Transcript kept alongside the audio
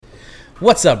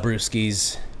What's up,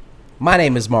 brewskis? My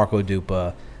name is Marco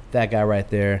Dupa. That guy right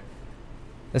there,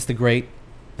 that's the great,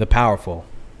 the powerful.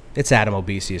 It's Adam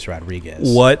Obesius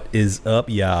Rodriguez. What is up,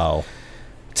 y'all?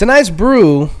 Tonight's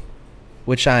brew,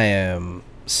 which I am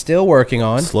still working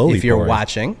on, Slowly if you're pouring.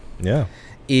 watching, Yeah.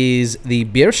 is the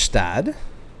Bierstadt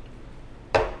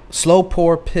Slow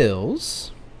Pour Pils.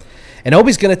 And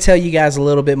Obi's going to tell you guys a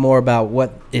little bit more about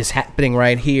what is happening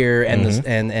right here and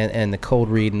the cold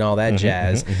read and all that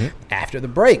jazz after the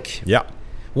break. Yeah.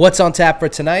 What's on tap for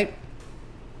tonight?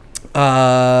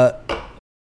 Okay.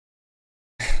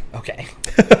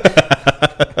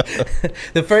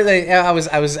 The first thing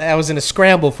I was in a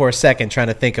scramble for a second trying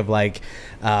to think of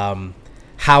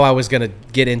how I was gonna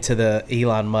get into the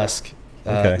Elon Musk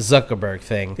Zuckerberg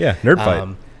thing. Yeah, nerd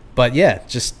fight. But yeah,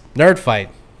 just nerd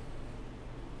fight.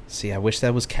 See, I wish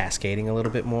that was cascading a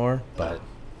little bit more, but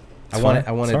I want it. It's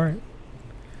all right.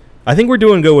 I think we're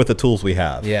doing good with the tools we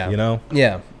have. Yeah. You know?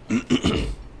 Yeah.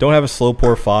 Don't have a slow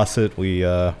pour faucet.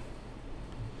 We're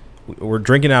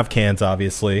drinking out of cans,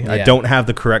 obviously. Yeah. I don't have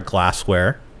the correct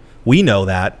glassware. We know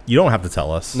that. You don't have to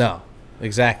tell us. No,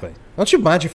 exactly. Don't you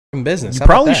mind your f***ing business? You How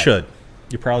about probably that? should.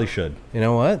 You probably should. You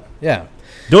know what? Yeah.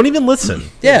 Don't even listen.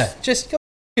 Yeah, just go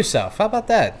yourself. How about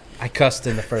that? I cussed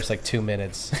in the first 2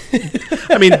 minutes.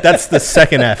 I mean, that's the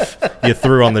second F you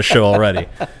threw on the show already.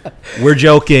 We're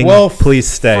joking. Well, please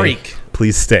stay. freak.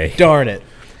 Please stay. Darn it.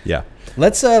 Yeah.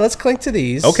 Let's clink to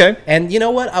these. Okay. And you know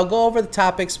what? I'll go over the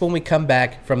topics when we come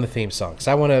back from the theme song, because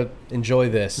I want to enjoy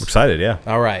this. I'm excited, yeah.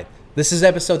 All right. This is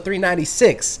episode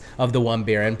 396 of the One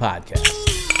Beer In podcast.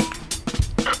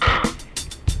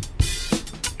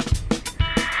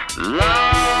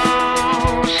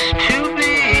 Lost to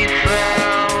be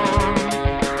found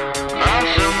by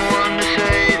someone to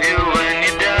save you when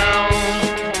you're down.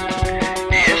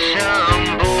 Yes, I'm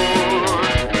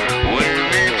bored when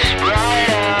it's bright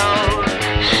out.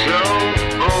 So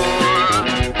bored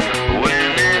when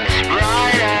it's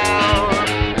bright out.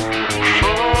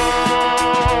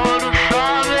 4 to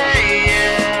 5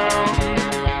 a.m.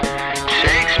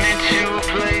 takes me to a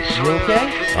place You where okay?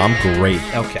 I'm great.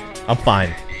 Okay. I'm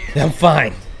fine. I'm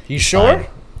fine. You sure? Fine.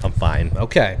 I'm fine.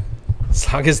 Okay. As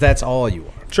long as that's all you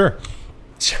are. Sure.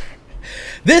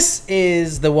 This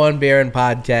is the One Beer In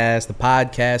podcast, the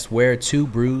podcast where two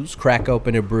brews crack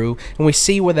open a brew, and we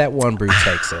see where that one brew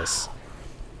takes us.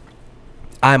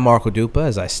 I'm Marco Dupa,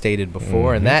 as I stated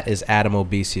before, and that is Adam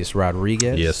Obesius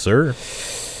Rodriguez. Yes, sir.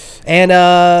 And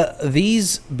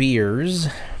these beers,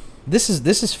 this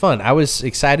is fun. I was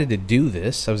excited to do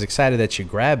this. I was excited that you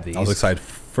grabbed these. I was excited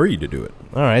for you to do it.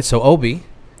 All right, so Obi,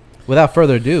 without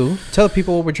further ado, tell the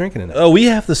people what we're drinking tonight. Oh, we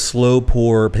have the slow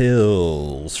pour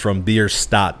pills from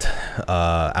Bierstadt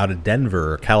out of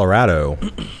Denver, Colorado.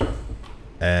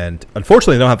 And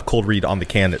unfortunately, they don't have a cold read on the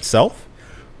can itself,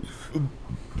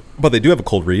 but they do have a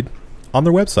cold read on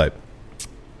their website.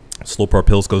 Slow pour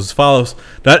pills goes as follows.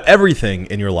 Not everything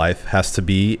in your life has to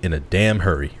be in a damn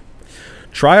hurry.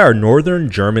 Try our Northern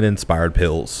German-inspired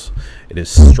pills. It is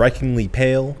strikingly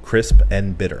pale, crisp,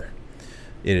 and bitter.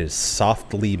 It is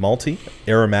softly malty,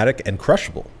 aromatic, and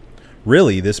crushable.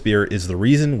 Really, this beer is the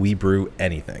reason we brew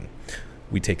anything.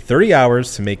 We take 30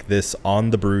 hours to make this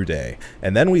on the brew day,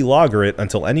 and then we lager it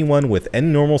until anyone with any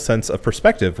normal sense of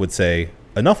perspective would say,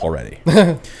 enough already.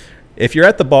 If you're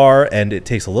at the bar and it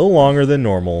takes a little longer than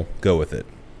normal, go with it.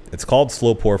 It's called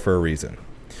slow pour for a reason.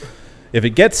 If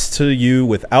it gets to you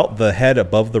without the head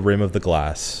above the rim of the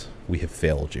glass, we have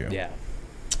failed you. Yeah.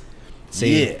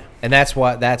 See, Yeah. and that's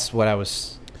what I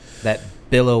was, that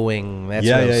billowing. That's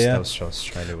what I was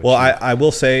trying to achieve. Well, I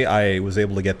will say I was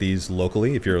able to get these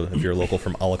locally. If you're local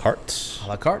from a la carte, a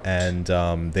la carte. and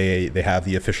they have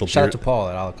the official Shout out to Paul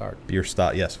at a la carte.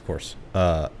 Bierstadt. Yes, of course.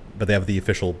 But they have the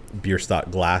official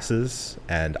Bierstadt glasses,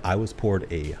 and I was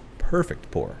poured a perfect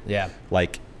pour. Yeah.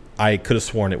 Like I could have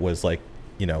sworn it was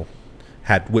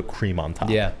had whipped cream on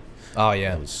top. Yeah. Oh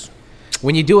yeah.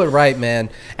 When you do it right, man,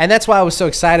 and that's why I was so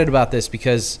excited about this,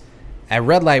 because at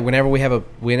Red Light, whenever we have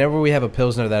a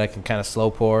pilsner that I can kind of slow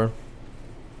pour,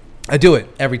 I do it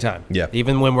every time. Yeah.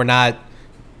 Even when we're not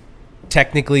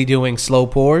technically doing slow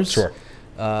pours, Sure.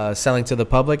 Selling to the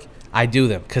public, I do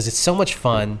them because it's so much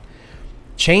fun.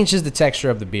 Changes the texture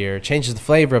of the beer, changes the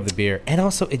flavor of the beer, and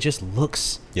also it just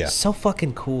looks so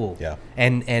fucking cool. Yeah.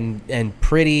 And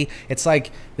pretty. It's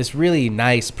like this really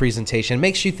nice presentation. It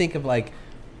makes you think of like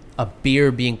a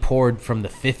beer being poured from the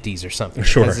 50s or something.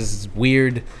 Sure. It has this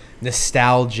weird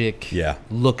nostalgic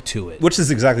look to it. Which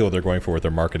is exactly what they're going for with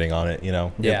their marketing on it, you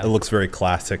know? Yeah. It looks very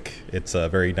classic. It's a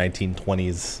very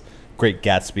 1920s Great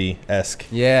Gatsby-esque.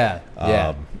 Yeah.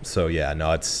 So yeah,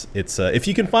 no, it's if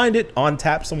you can find it on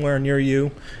tap somewhere near you,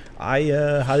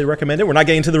 I highly recommend it. We're not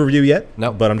getting to the review yet.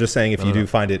 No. But I'm just saying if you do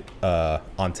find it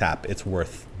on tap, it's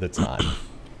worth the time.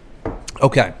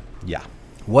 Okay. Yeah.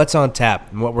 What's on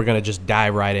tap and what we're going to just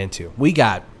dive right into. We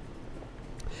got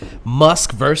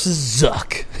Musk versus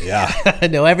Zuck. Yeah. I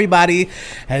know everybody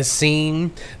has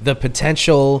seen the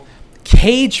potential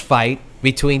cage fight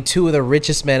between two of the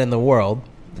richest men in the world.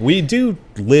 We do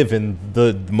live in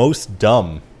the most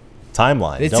dumb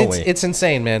timeline, don't we? It's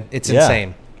insane, man. It's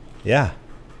insane. Yeah.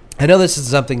 I know this is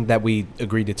something that we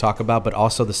agreed to talk about, but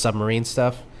also the submarine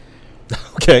stuff.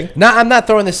 Okay. Now, I'm not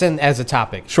throwing this in as a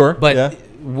topic. Sure, But yeah.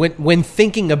 when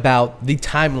thinking about the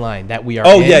timeline that we are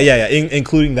Oh, in. yeah.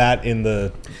 Including that in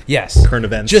the Yes. current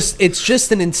events. It's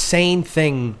just an insane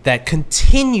thing that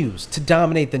continues to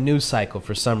dominate the news cycle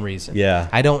for some reason. Yeah.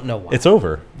 I don't know why. It's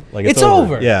over. Like It's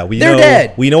over. Yeah, They're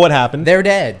dead. We know what happened. They're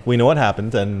dead. We know what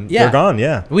happened, and Yeah. they're gone.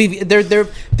 Yeah.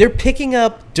 They're picking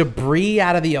up debris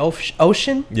out of the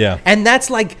ocean. Yeah. And that's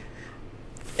like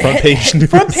Front page news.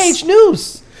 Front page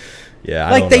news. Yeah.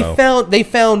 I Like don't know. they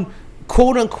found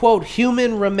quote unquote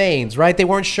human remains, right? They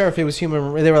weren't sure if it was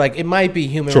human. They were like, it might be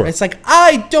human. Sure. It's like,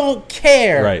 I don't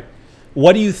care. Right.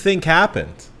 What do you think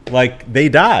happened? Like, they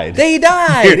died. They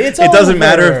died. It's it doesn't over.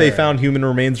 matter if they found human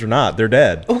remains or not. They're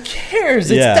dead. Who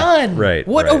cares? It's Yeah, done. right,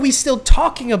 What right. are we still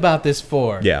talking about this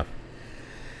for? Yeah.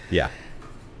 Yeah.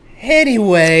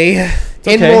 Anyway,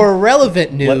 in okay. more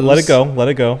relevant news, Let it go. Let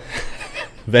it go.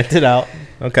 Vent it out.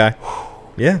 Okay.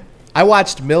 Yeah. I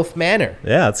watched MILF Manor.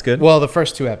 Yeah, that's good. Well, the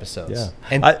first 2 episodes. yeah.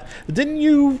 And Didn't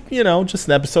you, just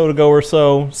an episode ago or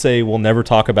so, say we'll never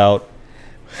talk about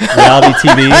reality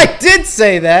TV? I did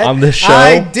say that On this show?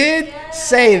 I did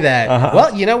say that.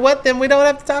 Well, you know what? Then we don't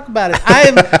have to talk about it.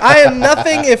 I am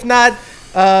nothing if not.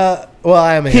 Well,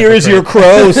 I am. Here is your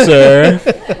crow, sir.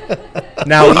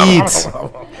 Now eat.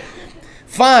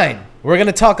 Fine. We're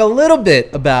gonna talk a little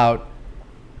bit about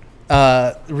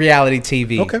reality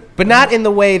TV. Okay. But not in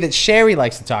the way that Sherry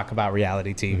likes to talk about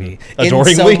reality TV. Mm-hmm. In so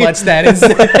Adoringly? much that is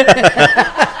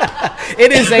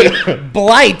it is a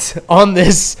blight on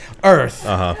this earth.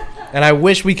 And I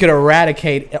wish we could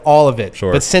eradicate all of it.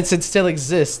 Sure. But since it still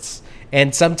exists,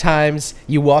 and sometimes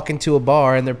you walk into a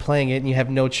bar and they're playing it and you have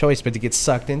no choice but to get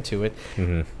sucked into it,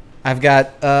 I've got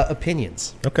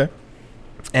opinions. Okay.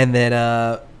 And then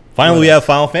Finally, we have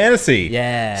Final Fantasy.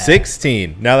 Yeah.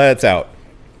 16. Now that it's out.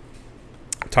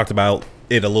 Talked about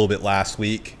it a little bit last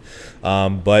week.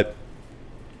 But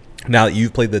now that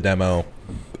you've played the demo,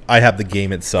 I have the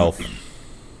game itself.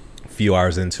 A few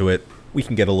hours into it. We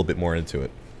can get a little bit more into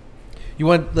it. you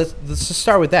want let's just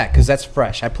start with that because that's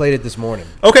fresh. I played it this morning.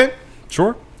 Okay.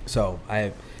 Sure. So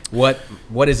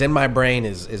what is in my brain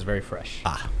is very fresh.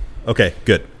 Okay,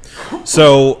 good.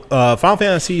 So, Final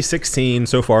Fantasy 16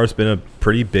 so far has been a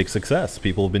pretty big success.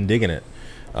 People have been digging it.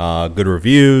 Good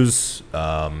reviews.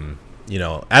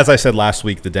 As I said last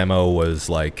week, the demo was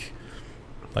like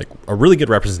a really good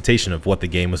representation of what the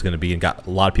game was going to be and got a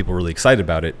lot of people really excited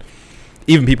about it.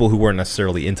 Even people who weren't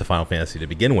necessarily into Final Fantasy to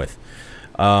begin with.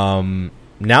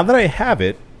 Now that I have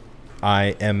it,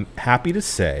 I am happy to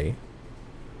say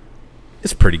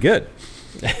it's pretty good.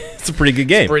 It's a pretty good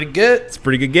game. Pretty good. It's a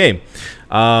pretty good game.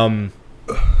 But,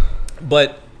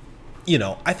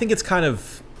 I think it's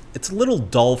a little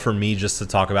dull for me just to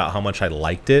talk about how much I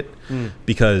liked it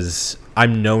because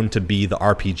I'm known to be the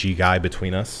RPG guy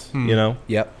between us,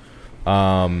 Yep. So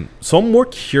I'm more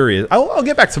curious. I'll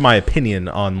get back to my opinion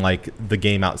on the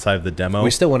game outside of the demo. We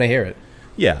still want to hear it.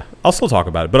 Yeah, I'll still talk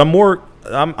about it, but I'm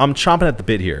chomping at the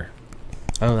bit here.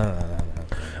 Oh,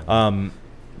 no.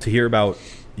 To hear about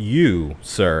you,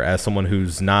 sir, as someone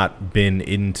who's not been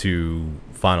into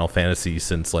Final Fantasy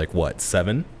since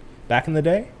 7 back in the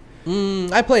day.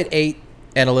 I played 8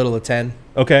 and a little of 10,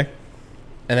 Okay.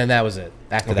 and then that was it.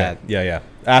 After that, Yeah.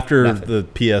 After Nothing. the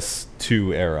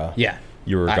PS2 era. yeah,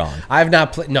 You were gone. I've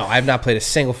not played. No, I've not played a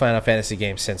single Final Fantasy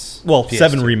game since. Well, PS2.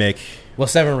 7 remake. Well,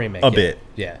 7 remake. A yeah. bit.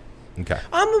 Yeah. Okay.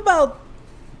 I'm about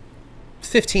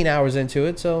 15 hours into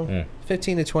it, so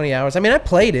 15 to 20 hours. I mean, I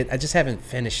played it. I just haven't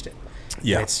finished it.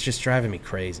 Yeah. And it's just driving me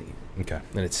crazy. Okay.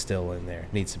 And it's still in there.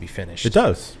 It needs to be finished. It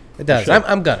does. It does. You should.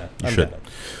 I'm gonna. You I'm should.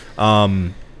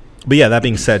 gonna. But yeah, that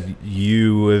being said,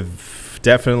 you have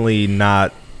definitely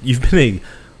not. You've been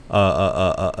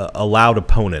a loud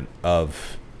opponent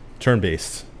of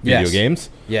turn-based video Yes. games.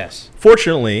 Yes.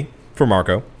 Fortunately for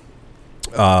Marco,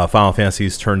 Final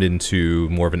Fantasy's turned into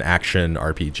more of an action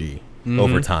RPG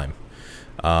over time.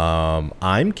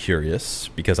 I'm curious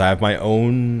because I have my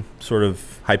own sort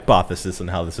of hypothesis on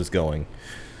how this is going.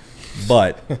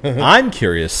 But I'm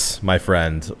curious, my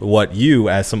friend, what you,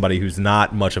 as somebody who's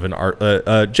not much of an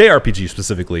JRPG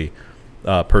specifically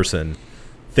person,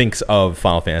 thinks of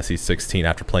Final Fantasy 16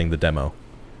 after playing the demo.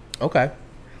 Okay.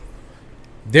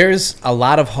 There's a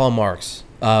lot of hallmarks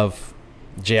of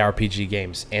JRPG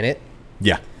games in it,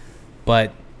 Yeah.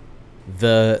 but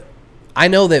I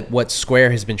know that what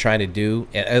Square has been trying to do,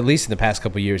 at least in the past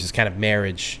couple of years, is kind of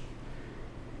marriage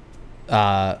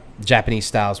Japanese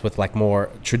styles with like more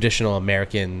traditional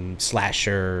American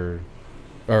slasher,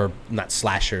 or not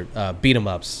slasher, beat 'em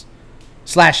ups.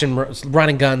 Slash and run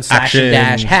and gun, slash and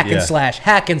dash, hack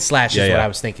and slash is what I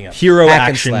was thinking of. Hero hack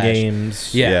action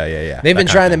games. Yeah. They've been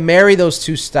trying to marry those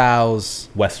two styles.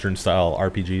 Western style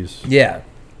RPGs. Yeah.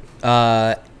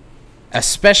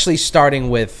 Especially starting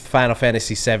with Final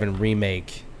Fantasy VII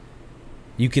Remake.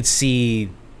 You could see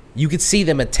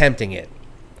them attempting it.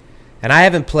 And I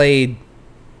haven't played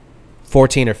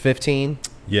 14 or 15.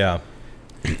 Yeah.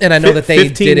 And I know that they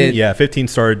 15, did it. Yeah, 15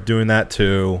 started doing that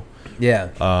too. Yeah.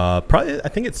 Probably, I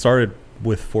think it started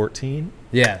with 14.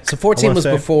 Yeah. So 14 was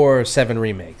before 7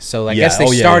 Remake. So I guess they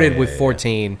started with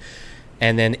 14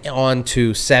 and then on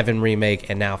to 7 Remake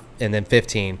and then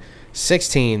 15.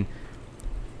 16,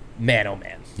 man, oh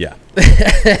man. Yeah.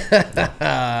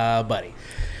 Buddy.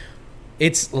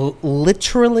 It's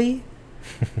literally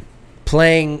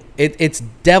playing, it's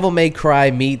Devil May Cry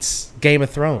meets Game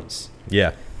of Thrones.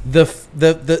 Yeah.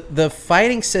 The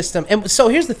fighting system. And so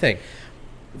here's the thing.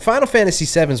 Final Fantasy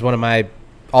VII is one of my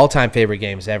all-time favorite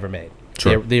games ever made.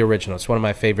 Sure. The original. It's one of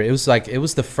my favorite. It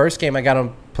was the first game I got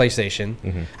on PlayStation.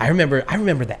 Mm-hmm. I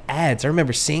remember the ads. I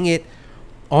remember seeing it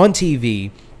on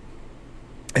TV,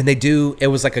 and it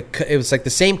was like the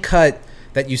same cut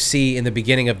that you see in the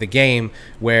beginning of the game,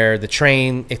 where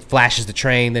it flashes the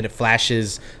train, then it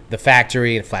flashes the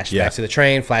factory, and it flashes back to the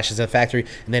train, flashes the factory,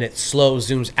 and then it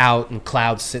zooms out, and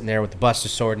Cloud's sitting there with the Buster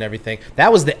Sword and everything.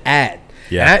 That was the ad.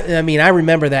 Yeah. And I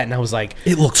remember that, and I was like,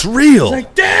 it looks real. I was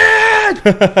like, Dad!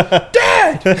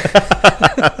 Dad!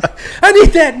 I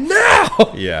need that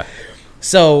now! Yeah.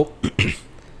 So,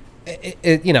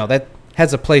 that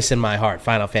has a place in my heart,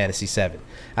 Final Fantasy VII.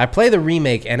 I play the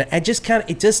remake, and it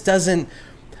just doesn't.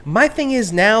 My thing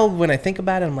is now, when I think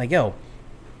about it, I'm like, yo,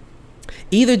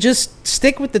 either just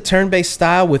stick with the turn-based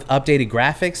style with updated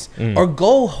graphics, or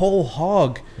go whole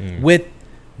hog with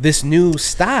this new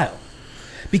style.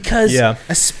 Because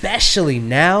especially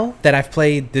now that I've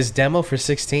played this demo for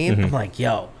 16, I'm like,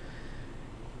 yo,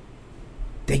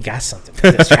 they got something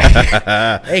with this right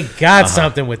here. They got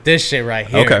something with this shit right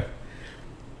here. Okay.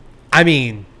 I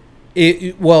mean,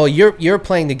 you're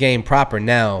playing the game proper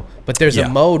now, but there's a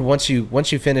mode once you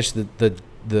finish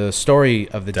the story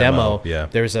of the demo. Yeah.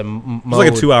 There's a mode.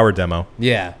 It's like a 2-hour demo.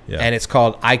 Yeah. And it's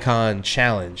called Icon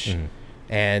Challenge.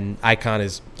 And Icon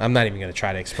is, I'm not even going to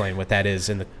try to explain what that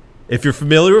is. If you're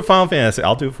familiar with Final Fantasy,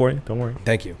 I'll do it for you. Don't worry.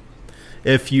 Thank you.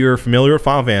 If you're familiar with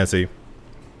Final Fantasy,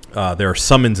 there are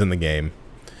summons in the game.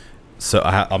 So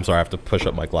I'm sorry, I have to push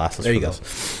up my glasses. There for you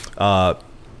this. Go.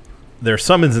 There are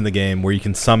summons in the game where you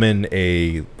can summon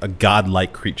a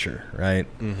godlike creature, right?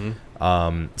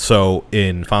 Mm-hmm. So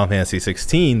in Final Fantasy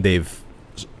 16, they've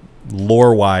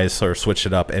lore-wise sort of switched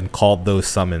it up and called those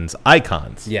summons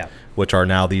icons. Yeah. Which are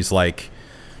now these like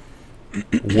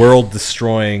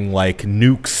world-destroying like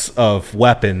nukes of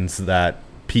weapons that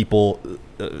people,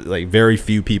 like very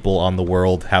few people on the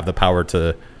world, have the power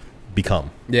to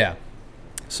become. Yeah.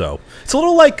 So it's a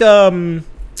little like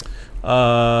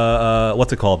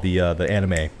what's it called, the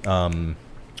anime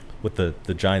with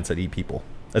the giants that eat people,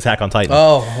 Attack on Titan.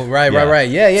 Oh, right.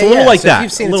 Yeah. It's a little like that.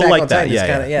 You've seen a little Attack like on that.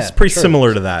 Titan, It's pretty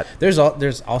similar to that. There's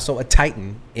also a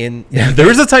Titan in. There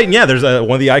is a Titan. Yeah, there's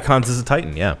one of the icons is a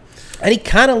Titan. Yeah, and he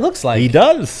kind of looks like. He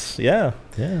does. Yeah.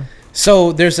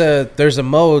 So there's a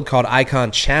mode called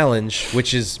Icon Challenge,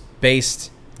 which is based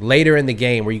later in the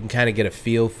game, where you can kind of get a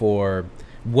feel for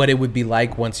what it would be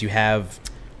like once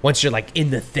you're like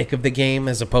in the thick of the game,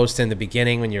 as opposed to in the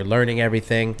beginning when you're learning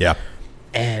everything. Yeah.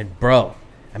 And bro,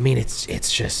 I mean, it's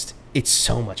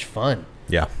so much fun.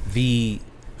 Yeah. The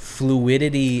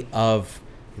fluidity of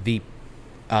the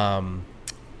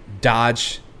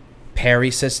dodge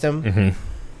parry system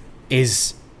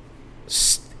is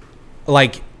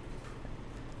like,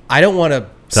 I don't want to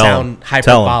sound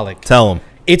hyperbolic. Tell him.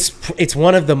 It's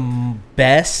one of the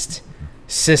best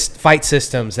fight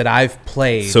systems that I've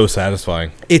played. So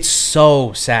satisfying. It's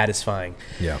so satisfying.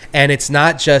 Yeah. And it's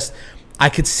not just, I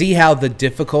could see how the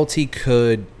difficulty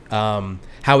could,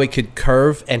 how it could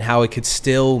curve and how it could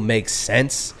still make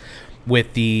sense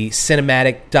with the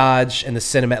cinematic dodge and the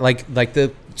cinematic, like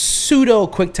the pseudo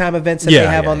quick time events that they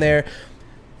have on there.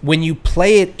 When you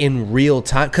play it in real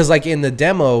time, because like in the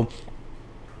demo,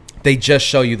 they just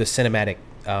show you the cinematic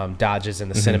dodges and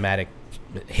the cinematic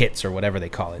hits or whatever they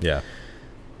call it. Yeah.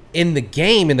 in the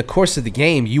game, in the course of the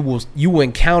game, you will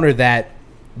encounter that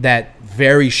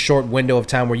very short window of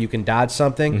time where you can dodge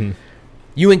something. Mm-hmm.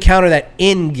 You encounter that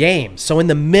in game. So in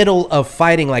the middle of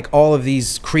fighting like all of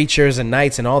these creatures and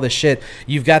knights and all this shit,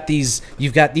 you've got these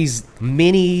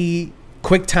mini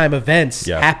quick time events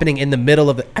happening in the middle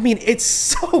of it. I mean, it's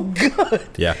so good.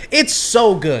 Yeah. It's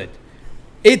so good.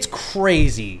 It's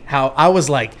crazy how I was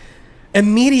like,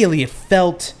 immediately it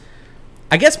felt,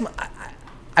 I guess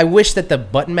I wish that the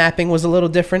button mapping was a little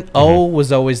different. Mm-hmm. O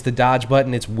was always the dodge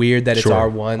button. It's weird that it's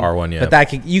R1. R1, yeah.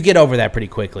 But you get over that pretty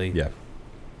quickly. Yeah.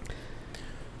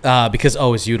 Because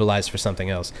O is utilized for something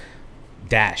else.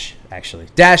 Dash, actually.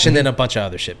 Dash and then a bunch of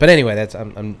other shit. But anyway, that's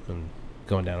I'm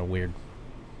going down a weird,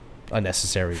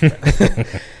 unnecessary.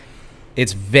 It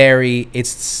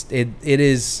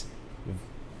is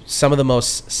some of the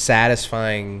most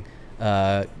satisfying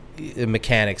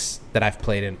mechanics that I've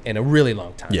played in a really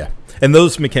long time. Yeah. And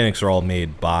those mechanics are all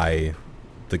made by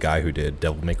the guy who did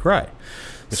Devil May Cry.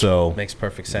 So makes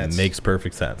perfect sense. Makes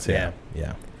perfect sense. Yeah.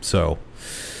 Yeah. So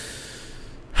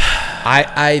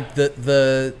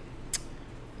the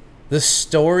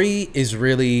story is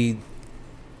really,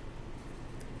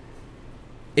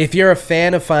 if you're a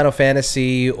fan of Final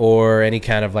Fantasy or any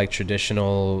kind of like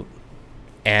traditional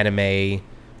anime,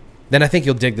 then I think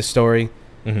you'll dig the story.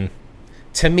 Mm-hmm.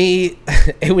 To me,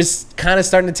 it was kind of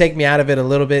starting to take me out of it a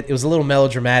little bit. It was a little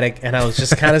melodramatic, and I was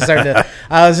just kind of starting to.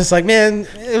 I was just like, man,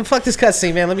 fuck this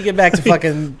cutscene, man. Let me get back to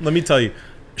fucking. Let me tell you,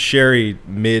 Sherry,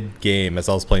 mid game, as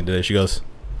I was playing today, she goes,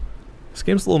 "This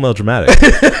game's a little melodramatic."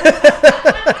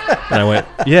 And I went,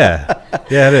 "Yeah,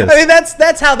 it is." I mean,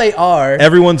 that's how they are.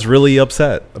 Everyone's really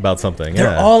upset about something.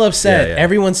 They're all upset. Yeah.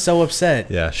 Everyone's so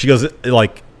upset. Yeah, she goes,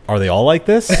 "Like, are they all like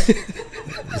this?"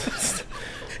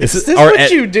 Is this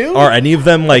what you do? Are any of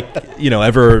them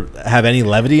ever have any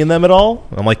levity in them at all?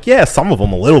 I'm like, yeah, some of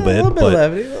them a little bit, but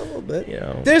levity, a little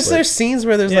bit. There's scenes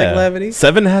where there's like levity.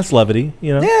 7 has levity,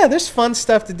 Yeah, there's fun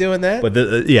stuff to do in that.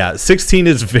 But 16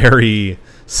 is very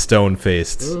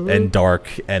stone-faced and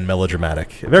dark and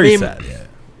melodramatic. Very sad.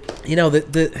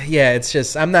 Yeah. It's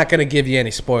just, I'm not gonna give you any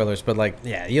spoilers, but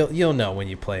you'll know when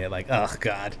you play it. Like, oh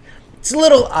god, it's a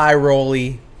little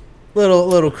eye-rolly,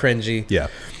 little cringy. Yeah.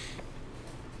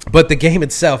 But the game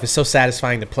itself is so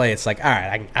satisfying to play. It's like, all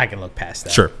right, I can look past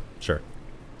that. Sure.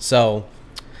 So,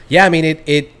 yeah, I mean,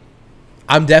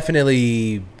 I'm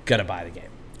definitely gonna buy the game.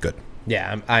 Good.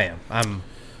 Yeah, I am.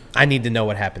 I need to know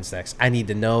what happens next. I need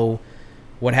to know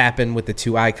what happened with the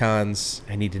two icons.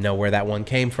 I need to know where that one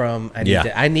came from.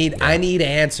 I need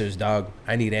answers, dog.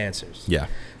 I need answers. Yeah.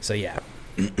 So yeah.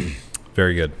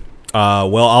 Very good.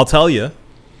 Well, I'll tell you,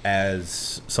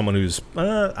 as someone who's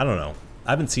I don't know. I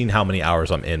haven't seen how many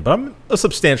hours I'm in, but I'm a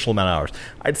substantial amount of hours.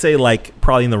 I'd say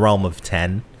probably in the realm of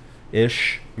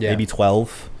 10-ish, maybe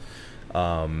 12.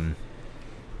 I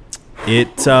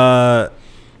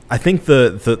think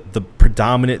the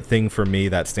predominant thing for me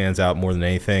that stands out more than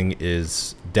anything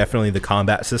is definitely the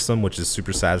combat system, which is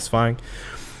super satisfying.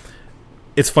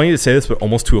 It's funny to say this, but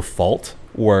almost to a fault,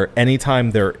 where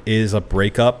anytime there is a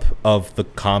breakup of the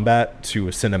combat to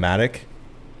a cinematic,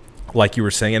 like you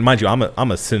were saying, and mind you, I'm a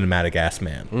cinematic ass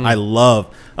man. I'm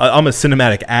a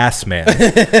cinematic ass man.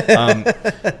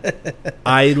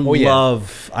 I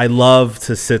love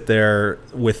to sit there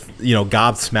with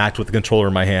gobsmacked with the controller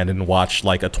in my hand and watch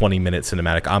like a 20-minute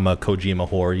cinematic. I'm a Kojima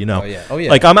whore, Oh yeah.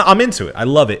 Like I'm into it. I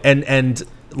love it. And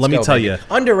let me tell you,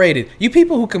 underrated. You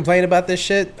people who complain about this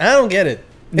shit, I don't get it.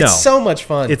 It's so much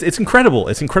fun. It's incredible.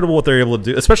 It's incredible what they're able to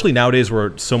do, especially nowadays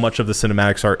where so much of the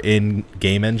cinematics are in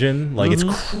game engine. Like it's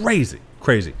crazy.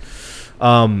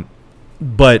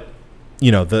 But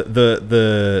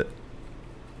the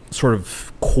sort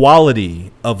of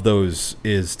quality of those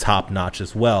is top notch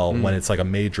as well when it's like a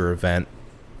major event.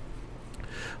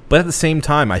 But at the same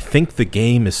time, I think the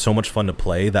game is so much fun to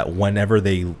play that whenever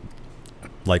they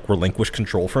like relinquish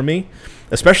control from me,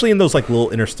 especially in those like little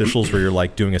interstitials where you're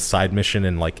like doing a side mission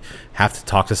and like have to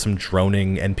talk to some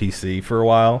droning NPC for a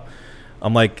while,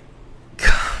 I'm like,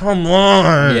 come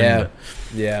on.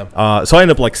 Yeah. So I end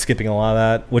up like skipping a lot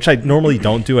of that, which I normally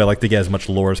don't do. I like to get as much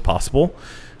lore as possible.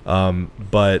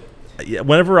 But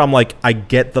whenever I'm like, I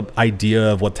get the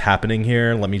idea of what's happening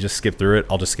here, let me just skip through it,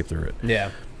 I'll just skip through it.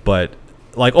 Yeah. But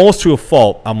like almost to a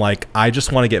fault, I'm like, I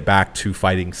just want to get back to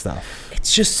fighting stuff.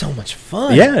 It's just so much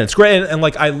fun. Yeah, it's great. And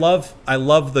like I love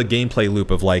the gameplay loop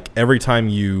of like every time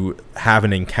you have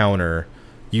an encounter,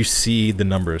 you see the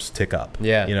numbers tick up.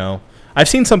 Yeah. I've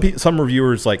seen some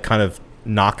reviewers like kind of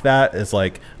knock that as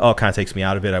like, oh, it kind of takes me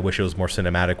out of it. I wish it was more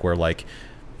cinematic where like,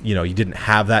 you didn't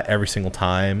have that every single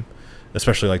time.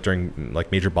 especially like during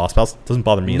like major boss battles. Doesn't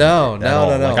bother me. No.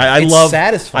 Like, I It's love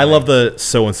satisfying. I love the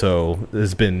so and so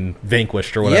has been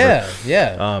vanquished or whatever.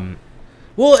 Yeah.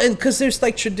 Well, and because there's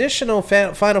like traditional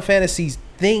Final Fantasy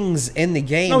things in the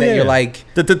game that you're like,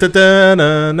 and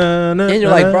you're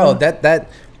like, bro, that.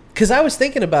 Because I was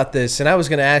thinking about this, and I was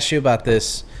going to ask you about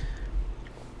this.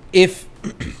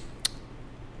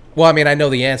 Well, I mean, I know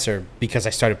the answer because I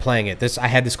started playing it. I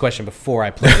had this question before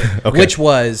I played it, Okay. which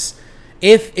was,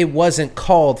 if it wasn't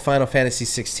called Final Fantasy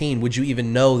 16, would you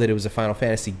even know that it was a Final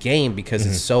Fantasy game because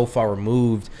it's so far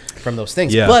removed from those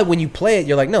things? Yeah. But when you play it,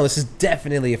 you're like, no, this is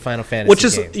definitely a Final Fantasy Which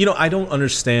is, game. I don't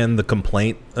understand the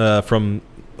complaint from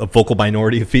a vocal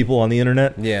minority of people on the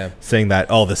internet. Yeah. Saying that,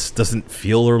 oh, this doesn't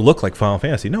feel or look like Final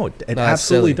Fantasy. No, it No, it's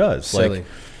absolutely silly. does. Silly. Like,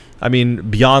 I mean,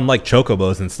 beyond like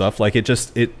chocobos and stuff, like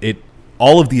it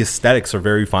all of the aesthetics are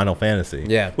very Final Fantasy.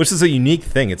 Yeah. Which is a unique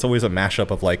thing. It's always a mashup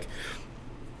of like,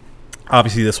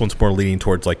 obviously this one's more leaning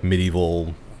towards like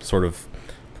medieval sort of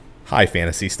high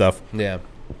fantasy stuff. Yeah.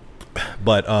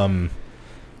 But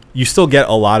you still get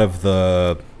a lot of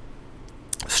the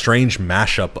strange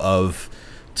mashup of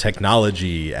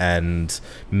technology and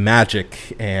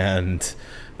magic and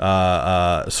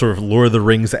sort of Lord of the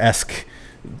Rings-esque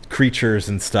creatures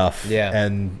and stuff. Yeah.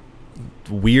 And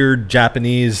weird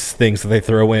Japanese things that they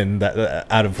throw in that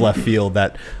out of left field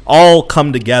that all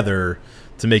come together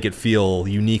to make it feel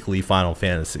uniquely Final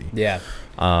Fantasy. Yeah.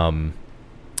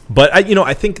 But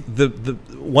I think the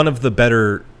one of the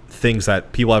better things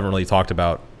that people haven't really talked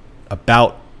about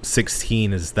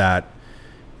 16 is that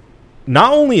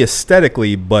not only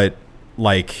aesthetically but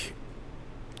like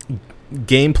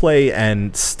gameplay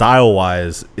and style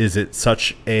wise is it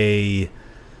such an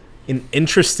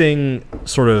interesting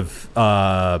sort of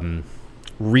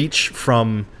reach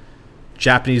from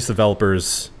Japanese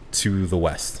developers to the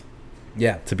West.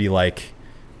 Yeah. To be like,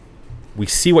 we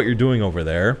see what you're doing over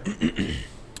there.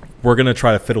 We're going to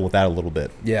try to fiddle with that a little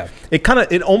bit. Yeah.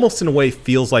 It almost in a way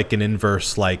feels like an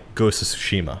inverse like Ghost of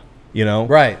Tsushima,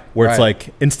 Right. Where it's right.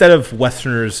 like, instead of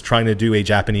Westerners trying to do a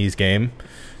Japanese game,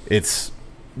 it's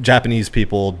Japanese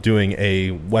people doing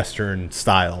a Western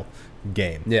style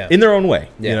game. Yeah. In their own way,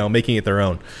 Yeah. making it their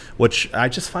own, which I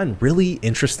just find really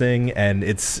interesting, and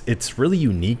it's really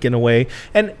unique in a way.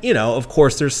 And, of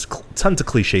course there's tons of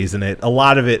cliches in it. A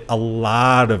lot of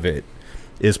it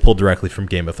is pulled directly from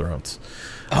Game of Thrones.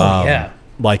 Oh, yeah.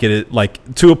 Like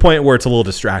to a point where it's a little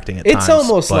distracting at times. It's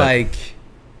almost but like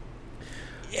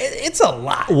it's a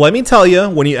lot. let me tell you,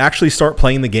 when you actually start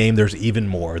playing the game, there's even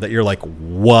more that you're like,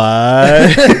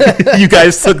 what? You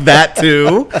guys took that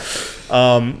too?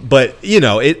 But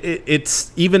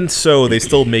it's even so, they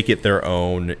still make it their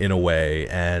own in a way.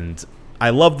 And I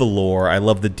love the lore. I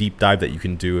love the deep dive that you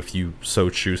can do if you so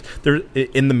choose. There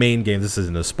in the main game, this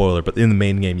isn't a spoiler, but in the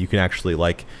main game, you can actually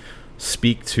like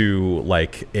speak to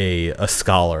like a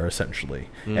scholar essentially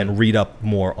and read up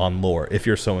more on lore if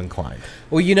you're so inclined.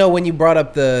 Well, when you brought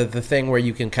up the thing where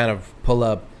you can kind of pull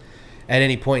up at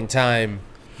any point in time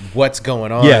what's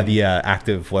going on. Yeah, the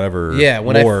active whatever. Yeah,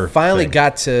 when I lore finally thing.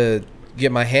 got to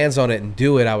get my hands on it and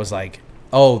do it, I was like,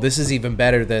 oh, this is even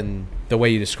better than the way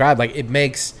you described. Like, it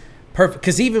makes perfect.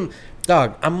 Because even,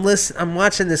 dog, I'm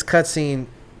watching this cutscene,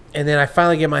 and then I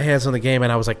finally get my hands on the game,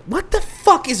 and I was like, what the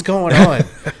fuck is going on?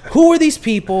 Who are these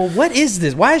people? What is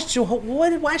this? Why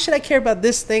should I care about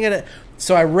this thing? And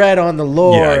so I read on the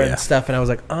lore and stuff, and I was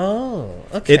like, oh,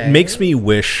 okay. It makes me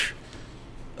wish,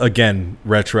 again,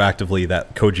 retroactively,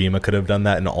 that Kojima could have done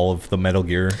that in all of the Metal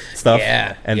Gear stuff.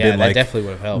 Yeah, and yeah, been that like, definitely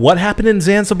would have helped. What happened in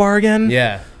Zanzibar again?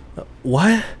 Yeah.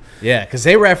 What? Yeah, because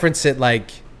they reference it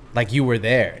like you were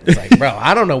there. It's like, bro,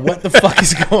 I don't know what the fuck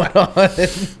is going on.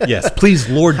 Yes, please,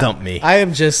 Lord, dump me. I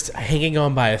am just hanging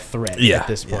on by a thread at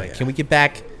this point. Yeah. Can we get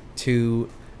back to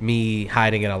me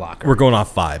hiding in a locker? We're going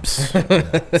off vibes.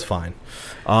 Yeah, it's fine.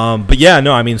 But yeah,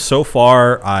 no, I mean, so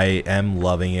far I am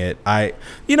loving it.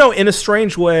 In a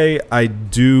strange way, I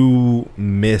do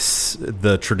miss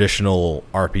the traditional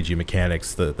RPG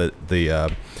mechanics, the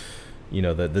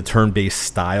turn-based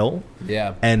style.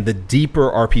 Yeah. And the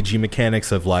deeper RPG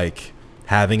mechanics of like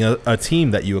having a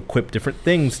team that you equip different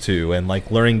things to, and like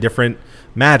learning different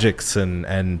magics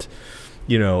and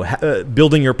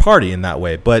building your party in that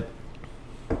way. But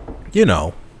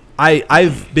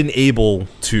I've been able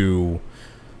to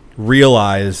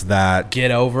realize that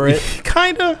Get over it.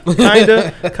 kinda.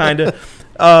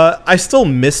 I still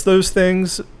miss those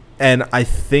things, and I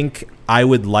think I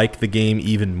would like the game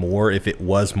even more if it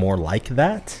was more like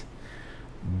that.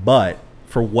 But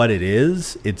for what it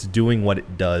is, it's doing what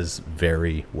it does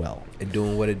very well. And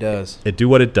doing what it does. It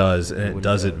does, and it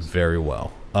does it very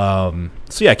well. So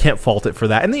yeah, I can't fault it for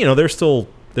that. And there's still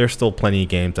there's still plenty of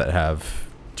games that have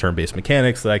turn-based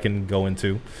mechanics that I can go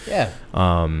into. Yeah.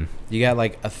 You got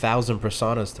like 1,000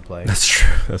 personas to play. That's true.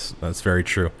 That's very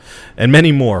true, and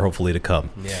many more hopefully to come.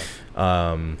 Yeah.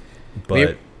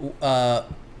 But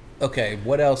okay,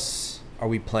 what else are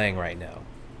we playing right now?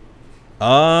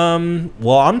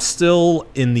 well, I'm still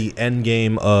in the end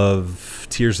game of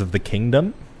Tears of the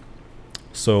Kingdom,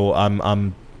 so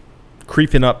I'm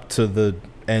creeping up to the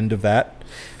end of that.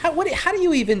 How do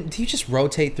you just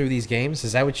rotate through these games?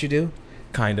 Is that what you do?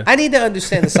 Kind of. I need to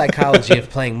understand the psychology of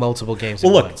playing multiple games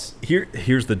Well, at look, once.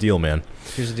 here's the deal, man.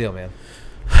 Here's the deal, man.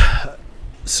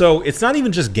 So it's not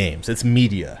even just games; it's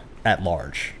media at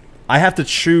large. I have to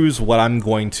choose what I'm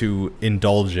going to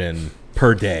indulge in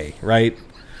per day, right?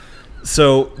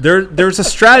 So there's a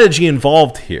strategy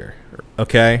involved here.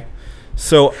 Okay,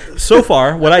 so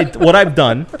far what I've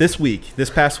done this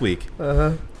past week,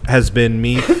 has been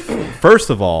me first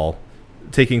of all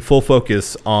taking full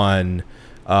focus on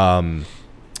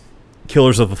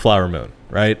Killers of the Flower Moon,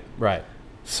 right? Right.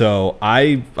 So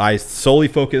I solely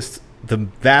focused the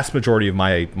vast majority of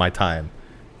my time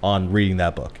on reading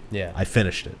that book. Yeah. I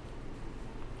finished it.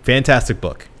 Fantastic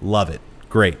book. Love it.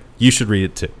 Great. You should read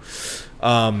it too.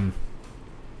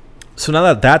 So now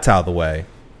that that's out of the way,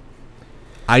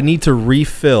 I need to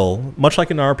refill, much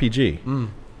like an RPG,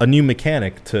 a new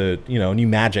mechanic a new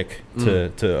magic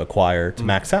to acquire to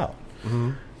max out.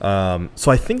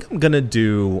 So I think I'm gonna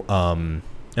do. I'm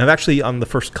actually on the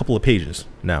first couple of pages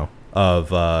now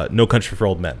of No Country for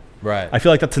Old Men. Right. I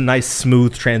feel like that's a nice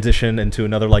smooth transition into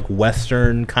another like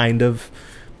Western kind of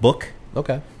book.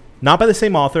 Okay. Not by the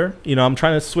same author. I'm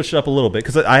trying to switch it up a little bit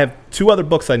because I have 2 other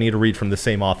books I need to read from the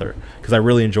same author because I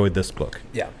really enjoyed this book.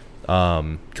 Yeah.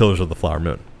 Killers of the Flower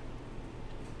Moon.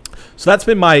 So that's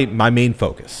been my main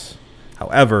focus.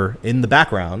 However, in the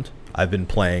background, I've been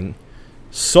playing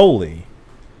solely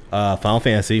Final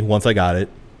Fantasy once I got it,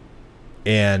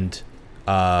 and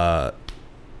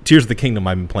Tears of the Kingdom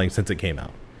I've been playing since it came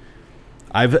out.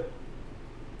 I'd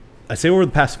say over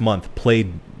the past month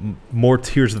played more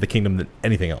Tears of the Kingdom than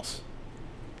anything else,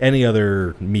 any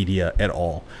other media at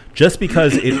all, just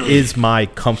because it is my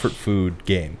comfort food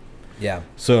game. Yeah.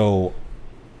 So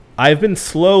I've been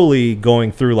slowly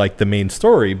going through like the main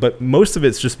story, but most of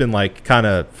it's just been like kind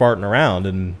of farting around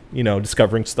and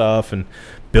discovering stuff and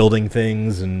building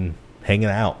things and hanging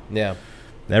out. Yeah.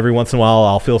 And every once in a while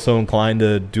I'll feel so inclined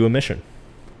to do a mission.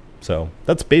 So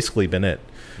that's basically been it.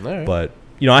 All right. But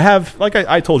I have, like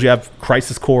I told you, I have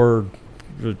Crisis Core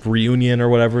Reunion or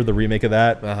whatever, the remake of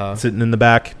that, sitting in the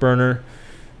back burner.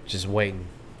 Just waiting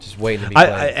to be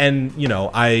played.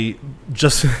 I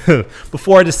just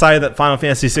before I decided that Final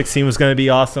Fantasy 16 was going to be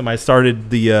awesome, I started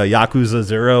the Yakuza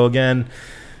 0 again.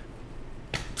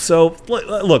 So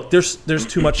look, there's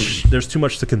too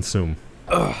much to consume.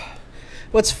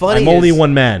 What's funny? I'm only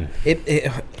one man.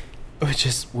 We're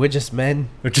just men.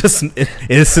 We're just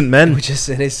innocent men. We're just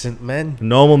innocent men.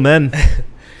 Normal men.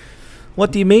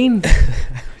 What do you mean?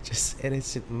 Just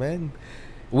innocent men.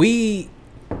 We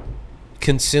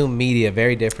consume media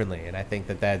very differently, and I think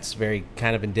that that's very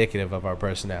kind of indicative of our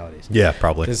personalities. Yeah,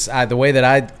 probably. Because the way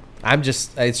that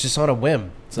it's just on a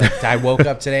whim. It's like I woke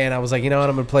up today and I was like, you know what,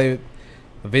 I'm going to play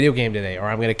a video game today, or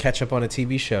I'm going to catch up on a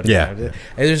TV show today. Yeah. And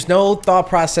there's no thought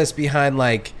process behind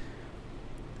like,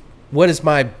 what's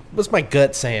my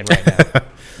gut saying right now?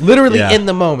 Literally in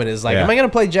the moment is like, am I going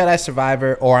to play Jedi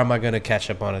Survivor or am I going to catch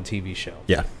up on a TV show?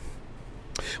 Yeah.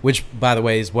 Which, by the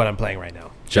way, is what I'm playing right now.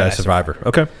 Jedi Survivor.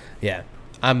 Okay. Yeah.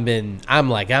 I'm in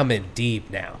deep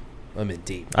now. I'm in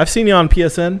deep. I've seen you on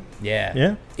PSN. Yeah.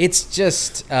 Yeah. It's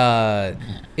just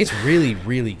it's really,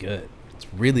 really good. It's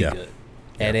really good.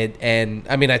 And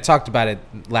I mean, I talked about it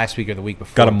last week or the week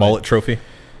before. Got a mullet trophy.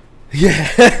 Yeah.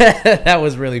 That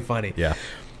was really funny. Yeah.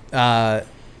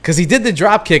 Because he did the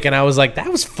drop kick, and I was like,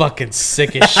 that was fucking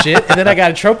sick as shit. And then I got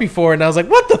a trophy for it, and I was like,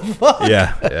 what the fuck?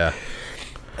 Yeah,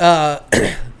 yeah.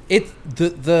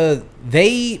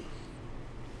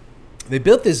 They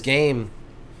built this game,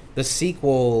 the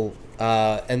sequel,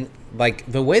 and like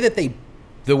the way that they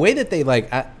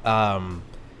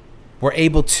were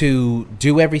able to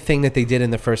do everything that they did in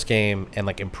the first game and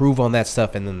like improve on that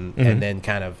stuff, and then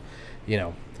kind of,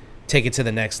 take it to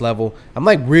the next level. I'm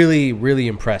like really, really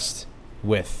impressed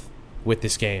with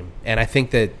this game, and I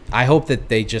hope that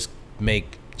they just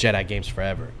make Jedi games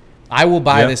forever. I will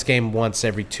buy this game once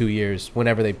every 2 years,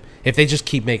 if they just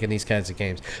keep making these kinds of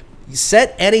games.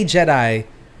 Set any Jedi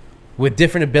with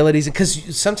different abilities,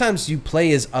 because sometimes you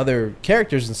play as other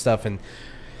characters and stuff, and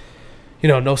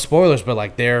no spoilers, but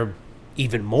like they're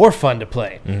even more fun to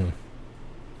play.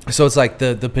 So it's like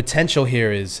the potential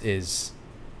here is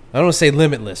I don't want to say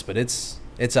limitless, but it's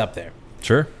up there.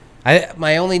 Sure.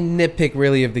 My only nitpick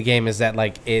really of the game is that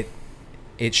like it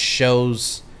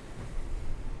shows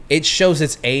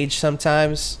its age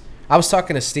sometimes. I was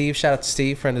talking to Steve, shout out to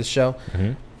Steve, friend of the show,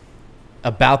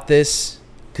 about this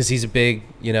because he's a big,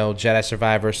 Jedi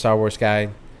Survivor, Star Wars guy,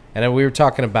 and then we were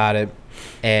talking about it,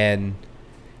 and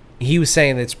he was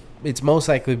saying that it's most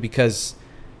likely because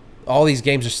all these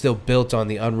games are still built on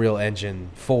the Unreal Engine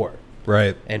 4.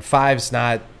 Right. And 5's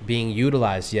not being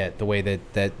utilized yet the way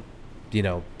that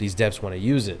these devs want to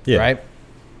use it, right?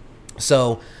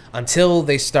 So until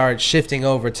they start shifting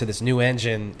over to this new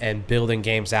engine and building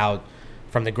games out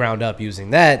from the ground up using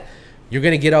that, you're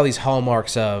going to get all these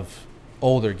hallmarks of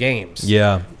older games.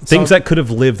 Yeah. Things that could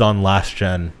have lived on last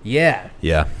gen. Yeah.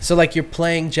 Yeah. So like you're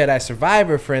playing Jedi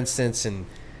Survivor, for instance, and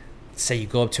say you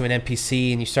go up to an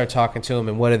NPC and you start talking to them,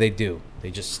 and what do? They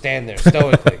just stand there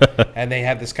stoically and they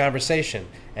have this conversation,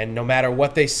 and no matter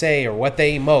what they say or what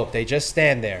they emote, they just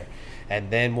stand there.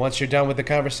 And then once you're done with the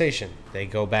conversation, they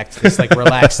go back to this like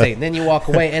relaxed state, and then you walk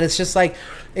away, and it's just like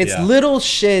it's little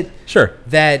shit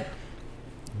that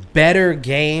better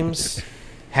games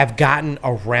have gotten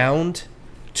around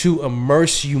to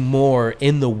immerse you more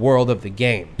in the world of the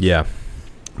game. Yeah.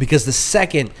 Because the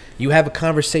second you have a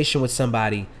conversation with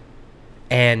somebody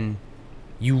and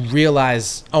you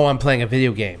realize, oh, I'm playing a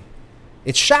video game,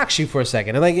 it shocks you for a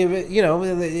second. And like,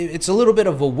 it's a little bit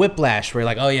of a whiplash where you're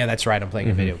like, oh yeah, that's right, I'm playing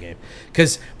a video game.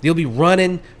 Because you'll be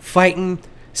running, fighting,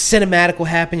 cinematic will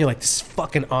happen, you're like, this is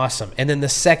fucking awesome. And then the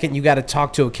second you got to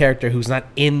talk to a character who's not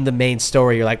in the main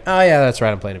story, you're like, oh yeah, that's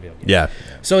right, I'm playing a video game. Yeah.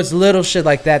 So it's little shit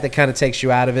like that kind of takes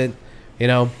you out of it,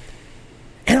 And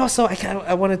also,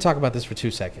 I want to talk about this for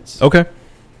 2 seconds. Okay.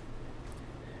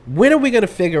 When are we going to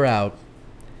figure out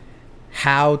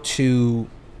how to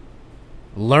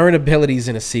learn abilities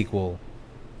in a sequel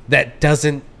that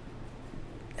doesn't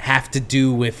have to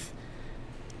do with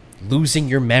losing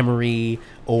your memory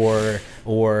or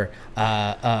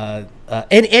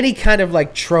any kind of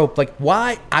like trope? Like,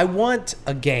 why? I want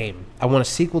a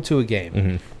sequel to a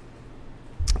game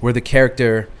where the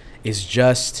character is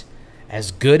just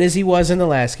as good as he was in the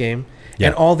last game,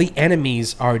 and all the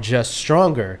enemies are just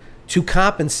stronger to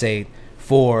compensate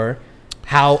for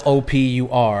how OP you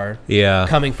are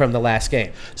coming from the last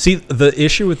game. See, the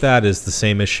issue with that is the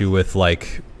same issue with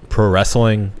like pro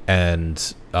wrestling and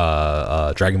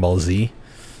Dragon Ball Z.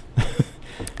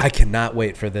 I cannot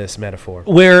wait for this metaphor.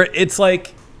 Where it's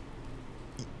like,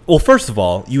 well, first of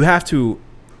all, you have to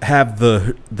have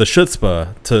the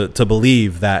chutzpah to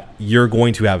believe that you're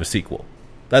going to have a sequel.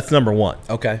 That's number one.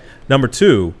 Okay. Number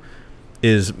two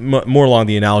is more along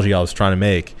the analogy I was trying to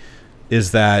make,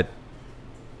 is that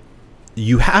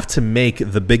you have to make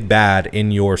the big bad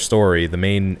in your story, the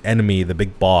main enemy, the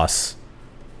big boss,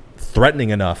 threatening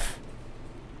enough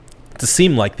to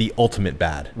seem like the ultimate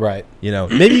bad. Right.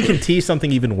 Maybe you can tease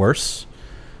something even worse,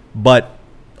 but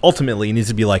ultimately it needs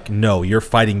to be like, no, you're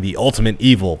fighting the ultimate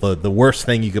evil, the worst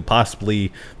thing you could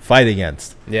possibly fight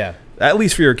against. Yeah. At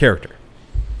least for your character.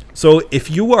 So if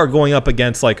you are going up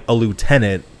against like a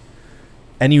lieutenant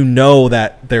and you know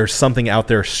that there's something out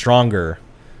there stronger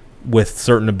with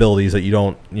certain abilities that you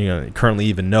don't currently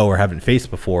even know or haven't faced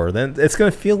before, then it's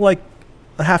going to feel like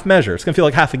a half measure. It's going to feel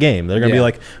like half a game. They're going to be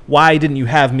like, why didn't you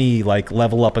have me like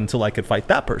level up until I could fight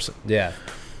that person? Yeah.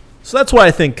 So that's what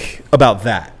I think about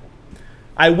that.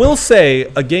 I will say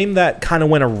a game that kind of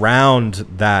went around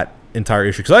that entire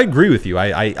issue, because I agree with you.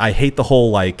 I hate the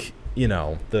whole like,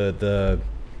 the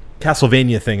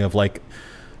Castlevania thing of like,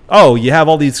 oh, you have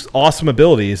all these awesome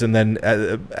abilities, and then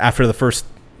after the first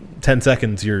 10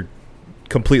 seconds, you're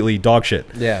completely dog shit.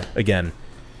 Yeah. Again.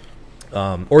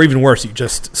 Or even worse, you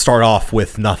just start off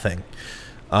with nothing.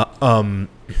 Or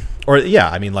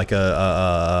yeah, I mean like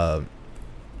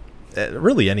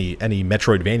really any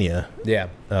Metroidvania. Yeah.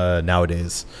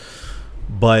 Nowadays.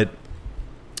 But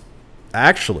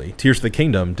actually, Tears of the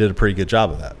Kingdom did a pretty good job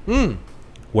of that.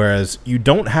 Whereas you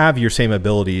don't have your same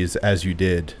abilities as you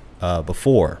did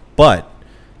before, but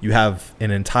you have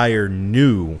an entire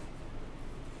new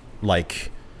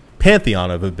like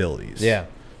pantheon of abilities. Yeah.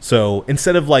 So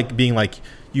instead of like being like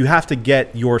you have to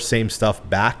get your same stuff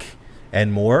back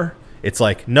and more, it's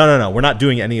like no, we're not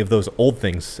doing any of those old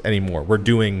things anymore. We're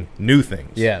doing new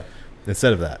things. Yeah.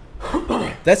 Instead of that.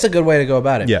 That's a good way to go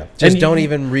about it. Yeah. Just don't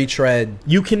even retread.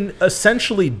 You can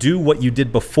essentially do what you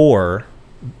did before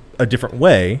a different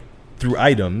way through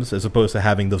items, as opposed to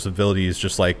having those abilities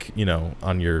just like,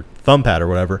 on your thumb pad or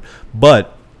whatever.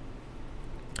 But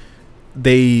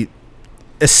they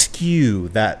eschew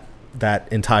that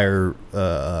entire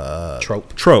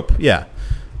trope, yeah,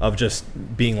 of just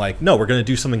being like, no, we're going to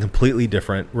do something completely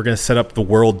different. We're going to set up the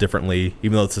world differently,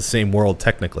 even though it's the same world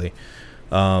technically.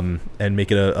 and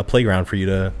make it a playground for you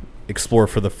to explore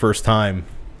for the first time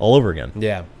all over again.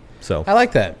 Yeah. So I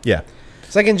like that. yeah.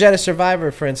 It's like in Jedi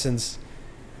Survivor, for instance.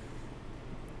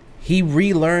 He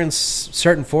relearns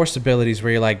certain force abilities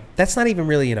where you're like, that's not even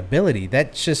really an ability.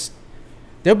 That's just...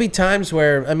 There'll be times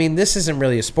where, I mean, this isn't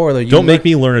really a spoiler. Don't make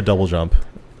me learn a double jump.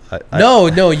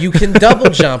 No, you can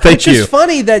double jump. Thank which you. is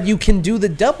funny that you can do the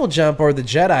double jump or the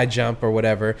Jedi jump or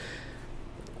whatever.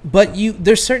 But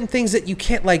there's certain things that you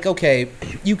can't, like, okay,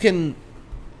 you can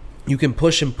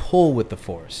push and pull with the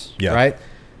Force, right?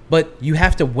 But you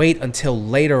have to wait until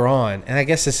later on, and I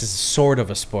guess this is sort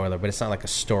of a spoiler, but it's not like a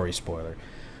story spoiler,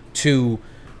 to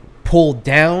pull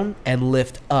down and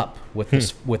lift up with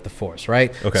the Force,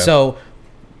 right? Okay. So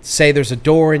say there's a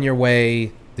door in your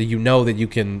way that you know that you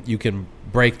can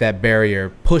break that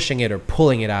barrier, pushing it or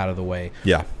pulling it out of the way.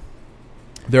 Yeah.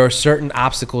 There are certain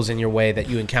obstacles in your way that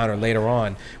you encounter later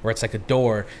on where it's like a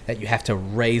door that you have to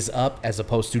raise up as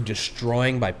opposed to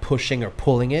destroying by pushing or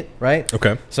pulling it, right?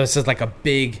 Okay. So it's just like a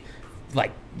big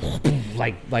like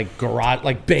garage,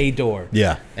 like bay door.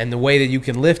 Yeah. And the way that you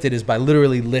can lift it is by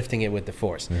literally lifting it with the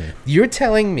Force. You're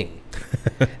telling me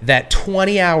that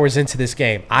 20 hours into this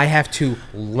game, I have to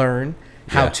learn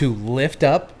how to lift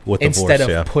up with the instead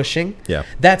Force, of pushing? Yeah.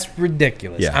 That's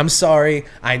ridiculous. Yeah. I'm sorry.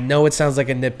 I know it sounds like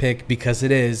a nitpick because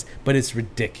it is, but it's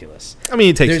ridiculous. I mean,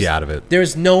 it takes you out of it.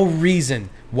 There's no reason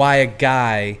why a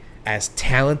guy as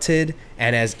talented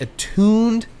and as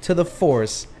attuned to the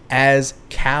Force as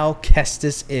Cal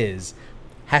Kestis is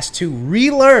has to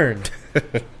relearn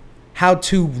how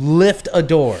to lift a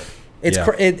door. It's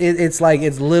it's like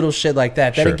it's little shit like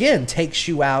that again takes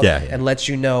you out and lets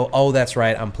you know, oh, that's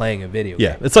right, I'm playing a video game.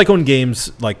 Yeah, it's like when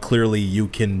games, like, clearly you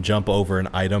can jump over an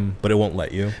item, but it won't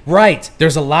let you. Right.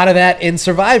 There's a lot of that in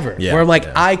Survivor where I'm like,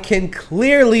 yeah. I can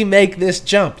clearly make this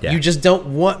jump. Yeah. You just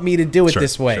don't want me to do it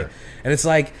this way. Sure. And it's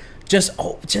like, just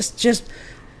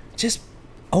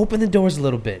open the doors a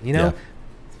little bit, you know?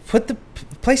 Yeah.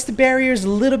 Place the barriers a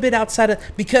little bit outside of,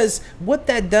 because what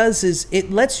that does is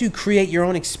it lets you create your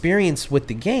own experience with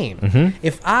the game.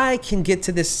 If I can get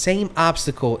to this same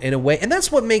obstacle in a way, and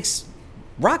that's what makes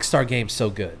Rockstar games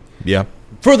so good. Yeah.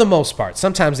 For the most part.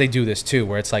 Sometimes they do this too,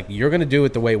 where it's like, you're going to do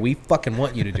it the way we fucking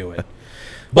want you to do it.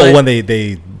 Well, when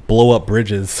they blow up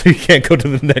bridges so you can't go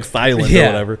to the next island or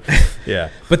whatever. Yeah.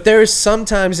 But there's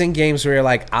sometimes in games where you're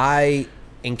like, I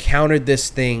encountered this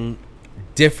thing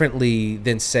differently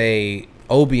than, say,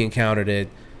 Obi encountered it,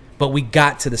 but we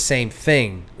got to the same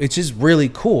thing, which is really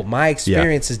cool. My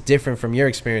experience is different from your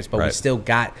experience, but we still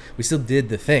did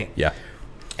the thing. Yeah.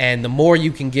 And the more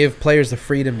you can give players the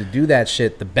freedom to do that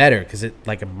shit, the better, because it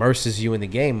like immerses you in the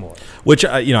game more. Which,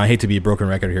 I hate to be a broken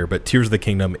record here, but Tears of the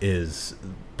Kingdom is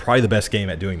probably the best game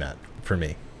at doing that for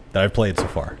me that I've played so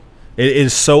far. It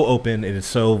is so open. There's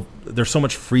so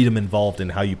much freedom involved in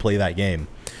how you play that game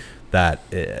that,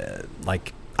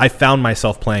 like, I found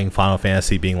myself playing Final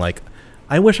Fantasy being like,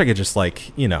 I wish I could just,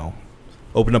 like,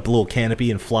 open up a little canopy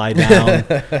and fly down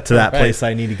to that place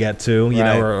I need to get to, you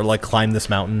know, or like climb this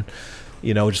mountain,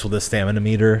 just with a stamina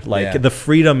meter. Like, the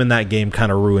freedom in that game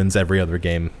kind of ruins every other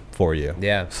game for you.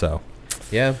 Yeah. So.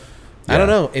 Yeah. I don't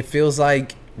know. It feels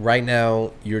like right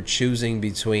now you're choosing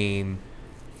between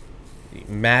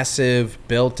massive,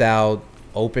 built-out,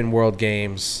 open-world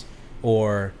games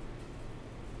or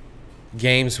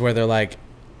games where they're like,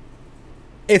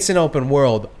 it's an open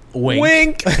world,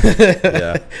 wink.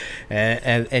 Yeah.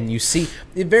 And you see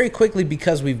it very quickly,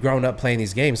 because we've grown up playing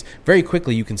these games, very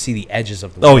quickly you can see the edges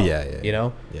of the world. You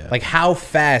know? Yeah. Like, how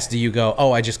fast do you go,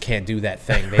 oh, I just can't do that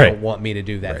thing. They don't want me to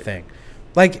do that thing.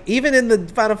 Like, even in the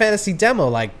Final Fantasy demo,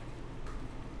 like,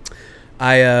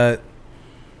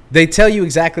 they tell you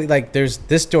exactly, like, there's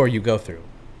this door you go through.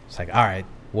 It's like, all right,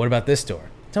 what about this door?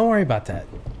 Don't worry about that.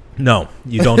 No,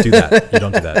 you don't do that. You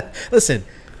don't do that. Listen,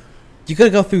 you got to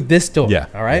go through this door. Yeah.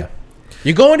 All right. Yeah.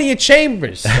 You're going to your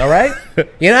chambers. All right.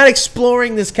 You're not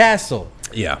exploring this castle.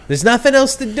 Yeah. There's nothing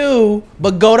else to do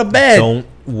but go to bed. Don't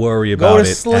worry about it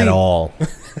sleep. at all.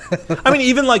 I mean,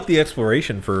 even like the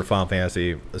exploration for Final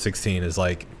Fantasy 16 is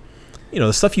like,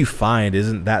 the stuff you find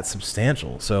isn't that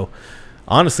substantial. So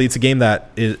honestly, it's a game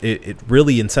that it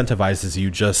really incentivizes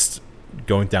you just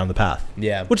going down the path.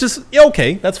 Yeah. Which is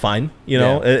okay. That's fine.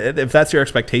 If that's your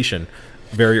expectation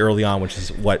very early on, which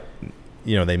is what,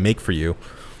 they make for you.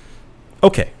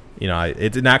 Okay.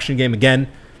 It's an action game. Again,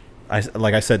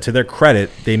 like I said, to their credit,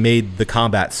 they made the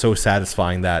combat so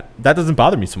satisfying that doesn't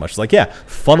bother me so much. It's like,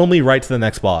 funnel me right to the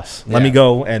next boss. Let me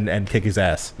go and kick his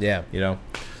ass. Yeah.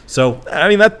 So, I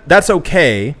mean, that's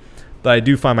okay, but I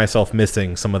do find myself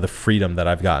missing some of the freedom that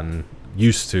I've gotten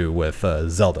used to with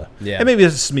Zelda. Yeah. And maybe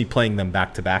it's just me playing them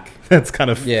back to back. That's kind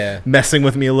of messing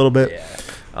with me a little bit.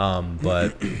 Yeah.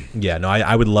 But yeah, no,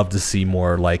 I would love to see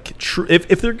more like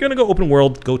if they're gonna go open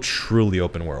world, go truly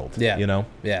open world. Yeah. You know.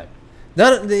 Yeah.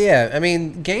 I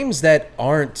mean, games that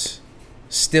aren't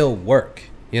still work.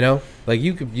 You know, like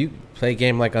you play a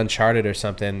game like Uncharted or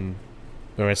something,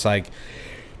 where it's like,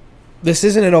 this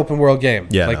isn't an open world game.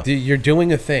 Yeah. Like you're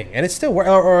doing a thing, and it's still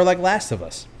or like Last of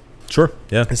Us. Sure.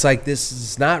 Yeah. It's like, this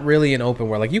is not really an open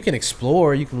world. Like, you can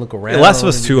explore, you can look around. Last of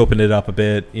Us 2 opened it up a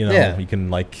bit. You know, Yeah. you can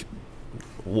like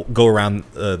go around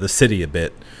the city a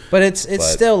bit. But it's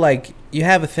still like, you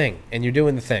have a thing and you're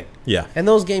doing the thing. Yeah. And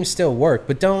those games still work,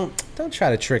 but don't try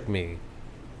to trick me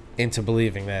into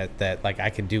believing that like I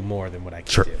can do more than what I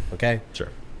can do. Okay? Sure.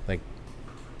 Like,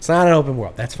 it's not an open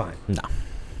world. That's fine. No.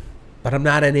 But I'm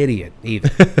not an idiot either.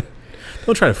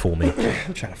 Don't try to fool me.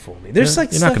 Don't try to fool me. There's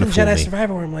like you're not stuff in gonna fool Jedi me.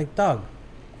 Survivor where I'm like, dog.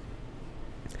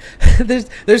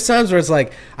 there's times where it's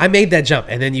like, I made that jump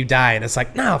and then you die, and it's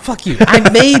like, no, fuck you. I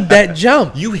made that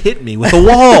jump. You hit me with a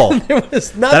wall. There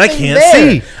was nothing that I can't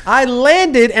there. see. I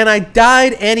landed and I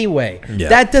died anyway. Yeah.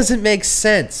 That doesn't make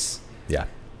sense. Yeah.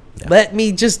 Let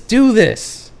me just do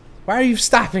this. Why are you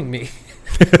stopping me?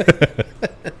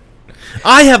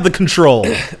 I have the control.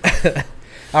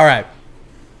 All right.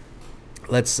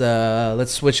 Let's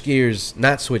switch gears.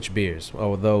 Not switch beers,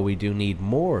 although we do need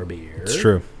more beer. It's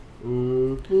true.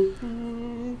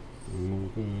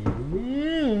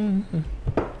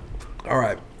 All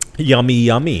right. Yummy,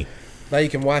 yummy. Now you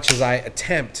can watch as I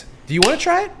attempt. Do you want to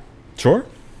try it? Sure.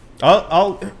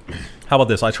 I'll. How about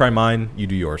this? I try mine. You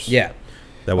do yours. Yeah.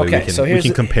 That way we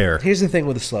can compare. Here's the thing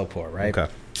with a slow pour, right?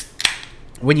 Okay.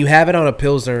 When you have it on a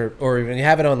Pilsner, or when you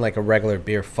have it on like a regular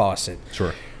beer faucet,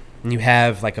 Sure. and you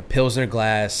have like a Pilsner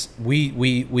glass, we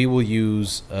will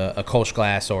use a Kolsch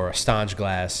glass or a Stange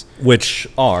glass. Which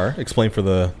are explain for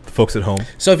the folks at home.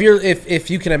 So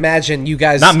if you can imagine, you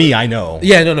guys, Not me. I know.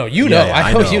 Yeah, no, you know. Yeah,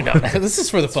 I know I you know. know. This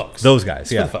is for the folks. Those guys.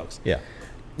 It's Yeah. for the folks. Yeah.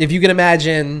 If you can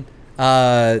imagine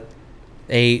a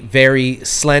very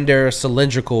slender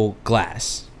cylindrical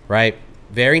glass, right?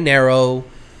 Very narrow.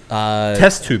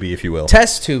 Test tubey, if you will.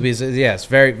 Test tube is, yes,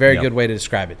 very Yep. good way to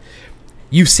describe it.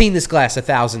 You've seen this glass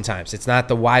 1,000 times. It's not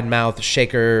the wide mouth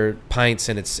shaker pints,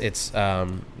 and it's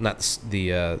not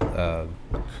the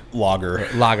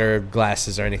lager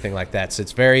glasses or anything like that. So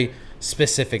it's very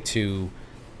specific to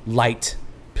light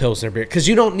Pilsner beer, because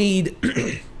you don't need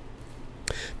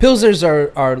Pilsners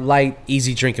are light,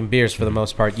 easy drinking beers for the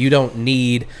most part. You don't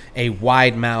need a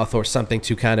wide mouth or something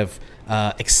to kind of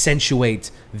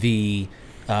accentuate the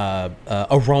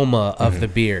aroma of the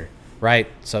beer, right?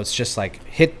 So it's just like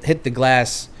hit the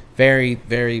glass, very,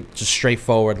 very just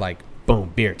straightforward, like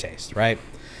boom, beer taste, right?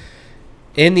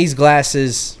 In these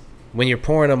glasses, when you're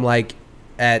pouring them, like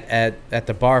at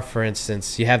the bar, for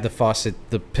instance, you have the faucet.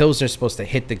 The Pilsner's supposed to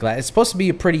hit the glass. It's supposed to be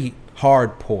a pretty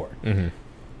hard pour. Mm-hmm.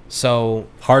 So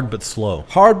Hard but slow.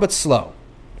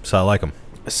 So I like them.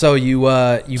 So you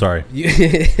Sorry. you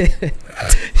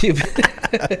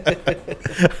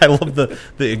I love the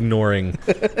ignoring,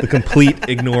 the complete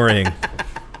ignoring.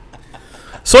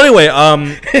 So anyway,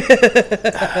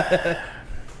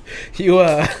 you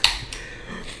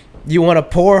want to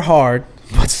pour hard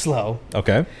but slow.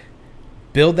 okay.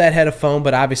 Build that head of foam,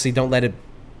 but obviously don't let it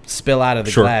spill out of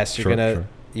the Sure, glass. You're sure, gonna,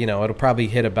 sure. it'll probably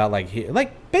hit about like here,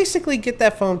 like basically get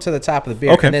that foam to the top of the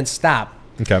beer, Okay. and then stop.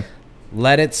 Okay.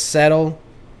 Let it settle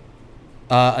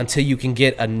until you can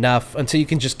get enough, until you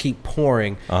can just keep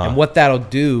pouring. And what that'll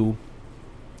do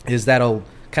is that'll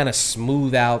kind of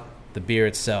smooth out the beer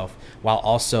itself while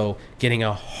also getting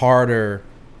a harder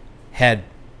head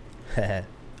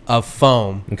of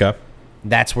foam. Okay.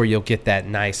 That's where you'll get that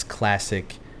nice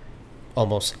classic,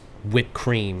 almost whipped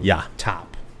cream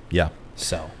top. Yeah.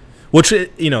 So, Which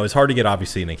is hard to get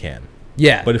obviously in a can.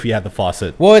 yeah. But if you had the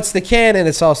faucet, Well, it's the can, and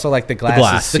it's also like the glass.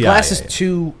 glass, The yeah, glass yeah, is yeah.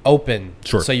 too open.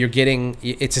 Sure. So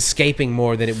it's escaping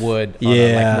more than it would on a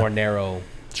Yeah. like more narrow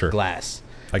Sure. glass.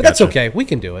 I But that's gotcha. okay. We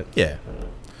can do it. yeah,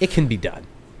 It can be done.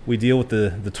 we deal with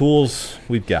the tools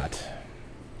we've got.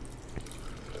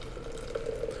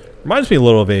 Reminds me a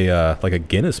little of a like a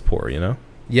Guinness pour,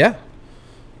 Yeah.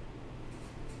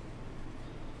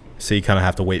 So you kind of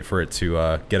have to wait for it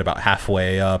to get about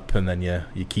halfway up, and then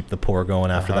you keep the pour going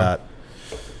after that,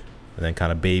 and then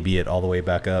kind of baby it all the way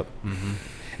back up.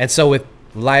 And so with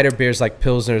lighter beers like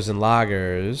Pilsners and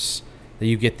lagers,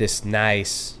 you get this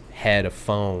nice head of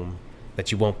foam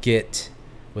that you won't get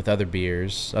with other beer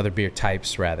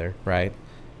types rather, right?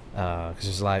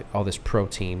 Because there's all this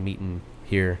protein meeting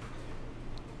here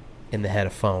in the head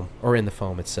of foam, or in the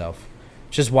foam itself.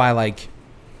 Which is why, like,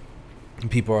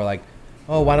 people are like,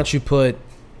 oh, why don't you put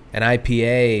an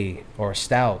IPA or a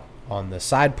stout on the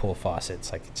side pull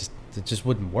faucets? Like it just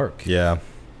wouldn't work. Yeah.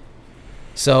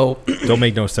 So Don't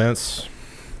make no sense.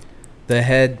 the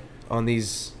head on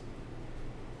these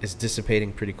is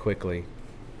dissipating pretty quickly.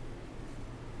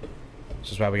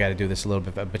 Which is why we got to do this a little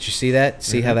bit. But you see that?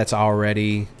 See how that's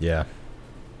already... Yeah.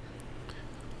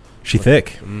 She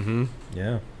thick. Mm-hmm.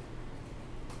 Yeah.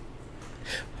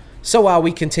 So while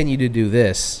we continue to do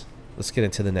this, let's get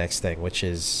into the next thing, which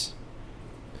is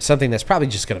something that's probably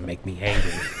just going to make me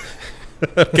angry.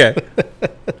 Okay.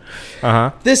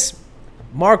 Uh-huh. This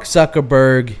Mark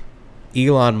Zuckerberg,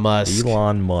 Elon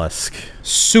Musk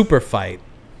super fight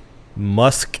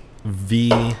Musk V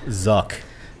Zuck.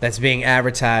 that's being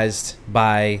advertised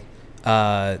by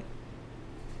Dana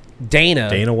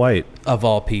White. of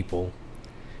all people,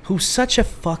 who's such a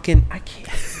fucking... I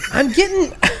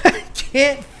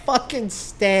can't fucking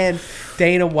stand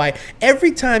Dana White.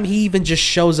 Every time he even just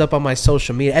shows up on my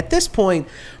social media. At this point,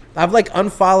 I've like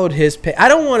unfollowed his page. I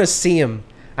don't want to see him.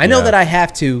 I know that I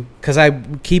have to because I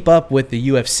keep up with the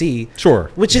UFC. Sure.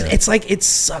 Which is, it's like, it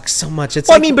sucks so much. It's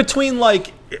Well, like, I mean, between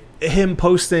like him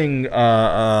posting,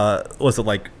 was it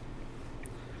like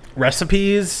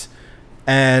recipes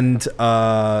and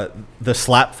the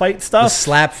slap fight stuff? the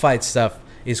slap fight stuff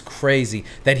is crazy.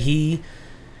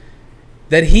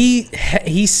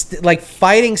 He's like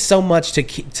fighting so much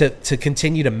to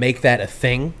continue to make that a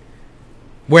thing.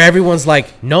 Where everyone's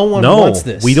like, no one wants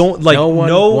this. We don't like. No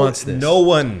one wants this. No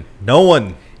one.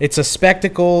 It's a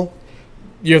spectacle.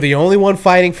 You're the only one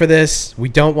fighting for this. We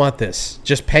don't want this.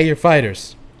 Just pay your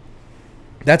fighters.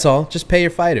 That's all. Just pay your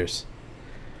fighters.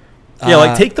 Yeah,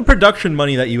 like take the production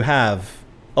money that you have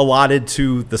allotted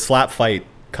to the slap fight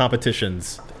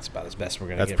competitions. That's about as best we're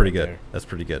gonna. That's get pretty right good. there. That's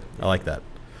pretty good. I like that.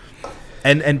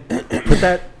 And put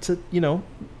that to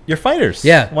your fighters.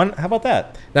 Yeah. How about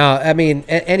that? Now, I mean,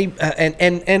 any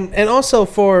and also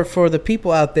for the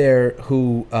people out there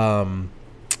who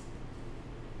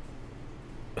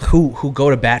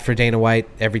go to bat for Dana White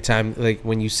every time, like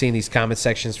when you see in these comment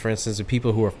sections, for instance, of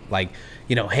people who are like,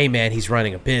 hey man, he's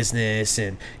running a business,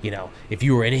 and if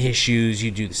you were in his shoes,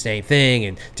 you'd do the same thing,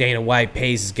 and Dana White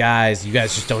pays his guys, you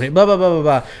guys just don't hit, blah blah blah blah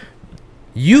blah.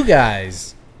 You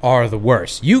guys are the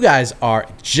worst. You guys are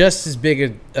just as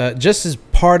big just as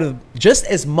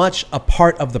much a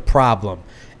part of the problem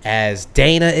as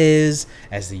Dana is,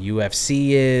 as the UFC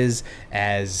is,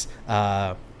 as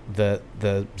the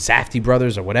Zafty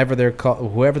brothers or whatever they're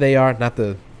called, whoever they are, not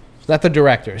the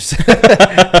directors.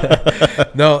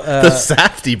 No, The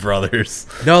Zafty brothers.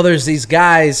 no, there's these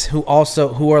guys who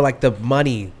are like the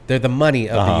money. They're the money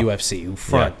of the UFC who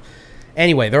front. Yeah.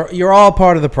 Anyway, you're all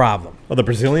part of the problem. Oh, the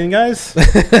Brazilian guys?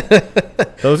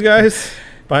 Those guys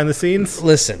behind the scenes?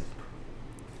 Listen,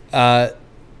 so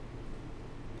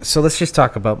let's just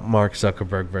talk about Mark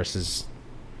Zuckerberg versus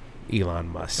Elon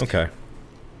Musk. Okay.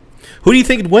 Who do you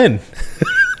think would win?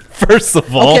 First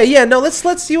of all. Okay, yeah, no, let's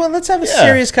have a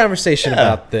serious conversation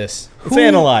about this. Let's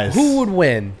analyze. Who would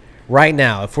win right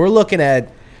now if we're looking at,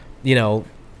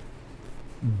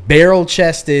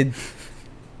 barrel-chested,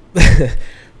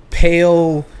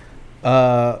 pale,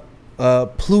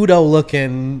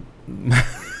 Pluto-looking,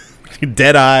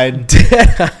 dead-eyed,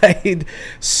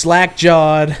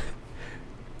 slack-jawed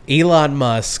Elon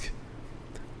Musk,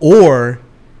 or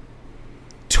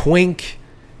twink,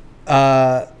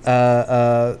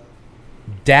 data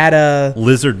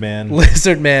lizard man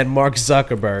Mark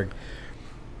Zuckerberg.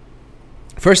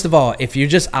 First of all, if you're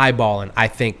just eyeballing, I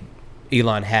think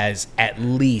Elon has at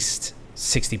least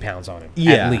 60 pounds on him.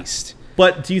 Yeah. At least.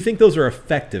 But do you think those are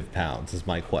effective pounds is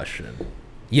my question.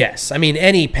 Yes. I mean,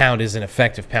 any pound is an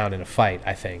effective pound in a fight,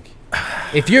 I think.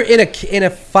 If you're in a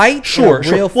fight, Sure.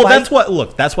 real Well, fight,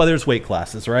 that's why there's weight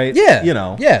classes, right? Yeah.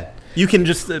 Yeah. You can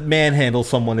just manhandle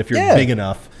someone if you're big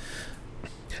enough.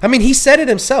 I mean, he said it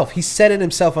himself. He said it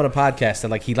himself on a podcast that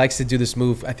like he likes to do this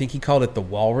move. I think he called it the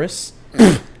walrus.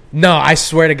 No, I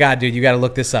swear to God, dude, you got to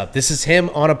look this up. This is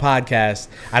him on a podcast.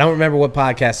 I don't remember what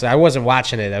podcast. I wasn't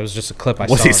watching it. That was just a clip I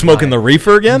saw. Was he smoking the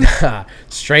reefer again?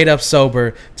 Straight up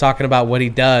sober, talking about what he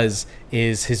does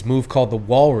is his move called the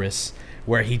walrus,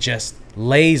 where he just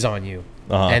lays on you.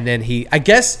 And then I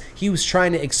guess he was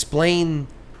trying to explain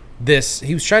this.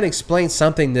 He was trying to explain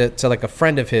something to like a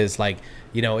friend of his, like,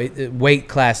 weight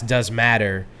class does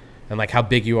matter, and like how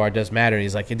big you are does matter. And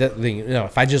he's like,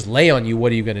 if I just lay on you,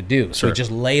 what are you gonna do? So he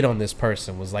just laid on this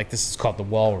person. Was like, this is called the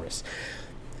walrus.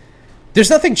 There's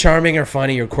nothing charming or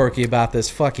funny or quirky about this.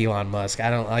 Fuck Elon Musk. I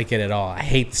don't like it at all. I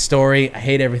hate the story. I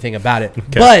hate everything about it.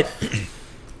 Okay. But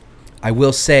I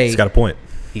will say, he's got a point.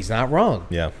 He's not wrong.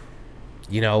 Yeah.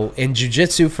 In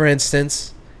jiu-jitsu, for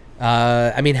instance,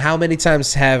 I mean, how many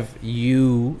times have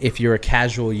you, if you're a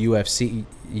casual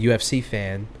UFC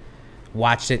fan,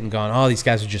 watched it and gone, oh, these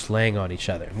guys are just laying on each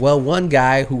other? Well, one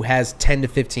guy who has 10 to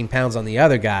 15 pounds on the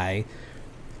other guy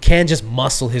can just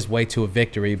muscle his way to a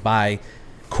victory by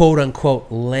quote unquote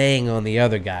laying on the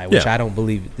other guy, which I don't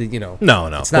believe, No,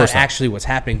 it's not actually what's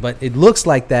happening, but it looks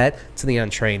like that to the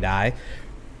untrained eye.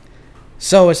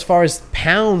 So as far as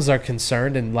pounds are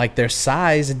concerned and like their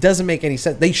size, it doesn't make any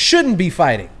sense. They shouldn't be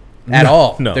fighting at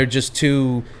all. No. They're just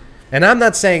too, and I'm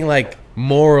not saying like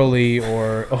morally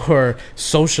or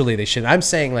socially they shouldn't. I'm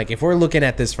saying like if we're looking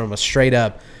at this from a straight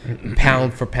up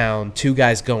pound for pound, two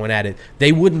guys going at it,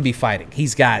 they wouldn't be fighting.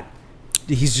 He's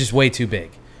just way too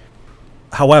big.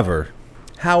 However,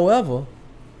 I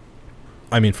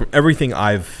mean, from everything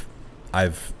I've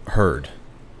heard,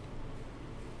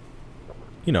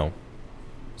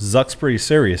 Zuck's pretty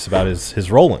serious about his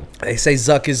rolling. They say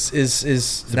Zuck is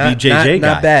the not, BJJ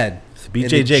not guy. bad. It's the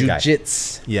BJJ guy.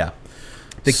 Jiu-jits. Yeah.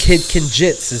 The kid can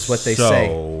jits is what they say.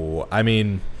 So, I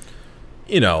mean,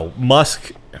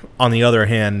 Musk, on the other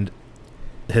hand,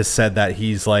 has said that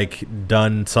he's like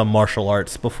done some martial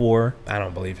arts before. I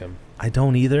don't believe him. I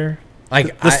don't either.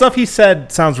 Like the stuff he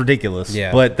said sounds ridiculous.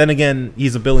 Yeah. But then again,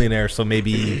 he's a billionaire, so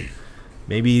maybe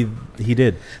he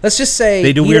did. Let's just say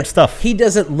they do weird stuff. He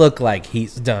doesn't look like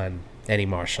he's done any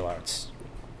martial arts.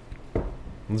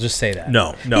 We'll just say that.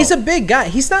 No. He's a big guy.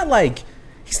 He's not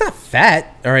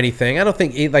fat or anything. I don't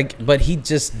think but he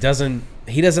just doesn't.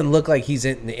 He doesn't look like he's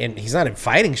he's not in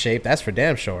fighting shape. That's for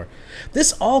damn sure.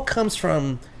 This all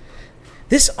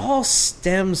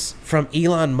stems from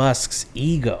Elon Musk's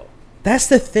ego. That's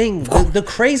the thing. The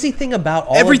crazy thing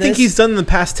about everything of this, he's done in the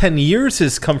past 10 years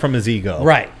has come from his ego.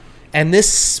 Right. And this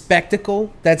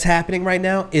spectacle that's happening right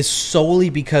now is solely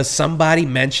because somebody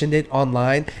mentioned it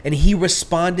online and he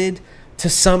responded to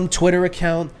some Twitter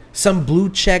account, some blue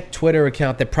check Twitter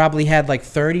account that probably had like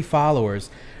 30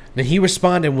 followers. Then he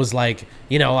responded and was like,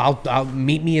 I'll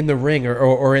meet me in the ring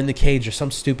or in the cage or some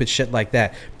stupid shit like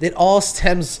that. It all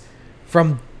stems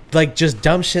from like just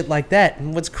dumb shit like that.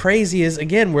 And what's crazy is,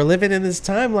 again, we're living in this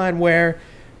timeline where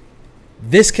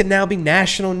this can now be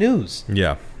national news.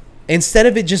 Yeah. Instead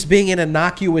of it just being an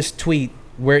innocuous tweet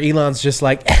where Elon's just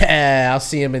like, I'll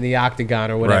see him in the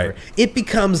octagon or whatever. Right. It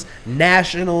becomes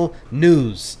national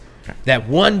news that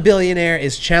one billionaire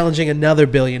is challenging another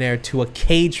billionaire to a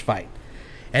cage fight.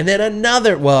 And then I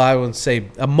wouldn't say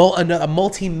a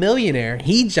multi-millionaire,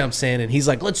 he jumps in and he's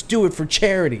like, let's do it for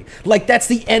charity. Like, that's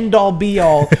the end-all,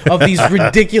 be-all of these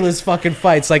ridiculous fucking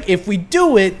fights. Like, if we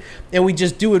do it and we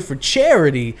just do it for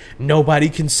charity, nobody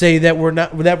can say that we're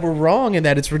wrong and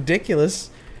that it's ridiculous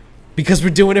because we're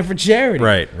doing it for charity.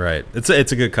 Right. It's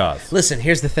a good cause. Listen,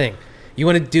 here's the thing. You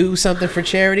want to do something for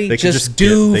charity? They just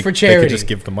do for charity. They could just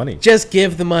give the money. Just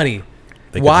give the money.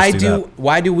 Why do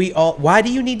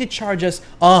you need to charge us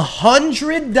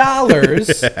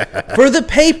 $100 for the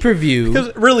pay-per-view?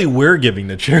 Because really, we're giving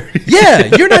to charity.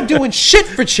 Yeah, you're not doing shit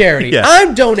for charity. Yeah.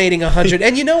 I'm donating $100,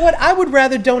 and you know what? I would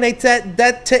rather donate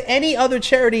that to any other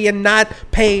charity and not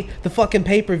pay the fucking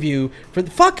pay-per-view for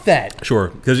fuck that. Sure,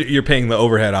 because you're paying the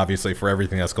overhead, obviously, for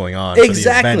everything that's going on.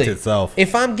 Exactly. For the event itself.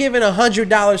 If I'm giving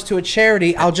 $100 to a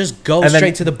charity, I'll just go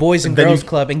straight to the Boys and then Girls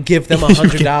Club and give them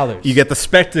 $100. You get the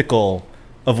spectacle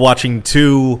of watching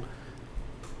two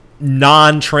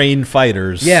non-trained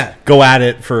fighters go at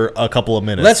it for a couple of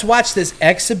minutes. Let's watch this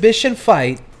exhibition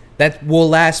fight that will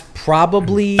last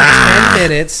probably 10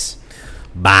 minutes.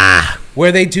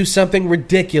 Where they do something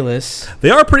ridiculous. They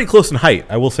are pretty close in height,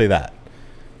 I will say that.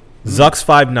 Zuck's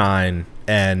 5'9",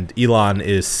 and Elon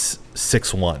is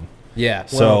 6'1". Yeah.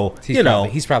 So,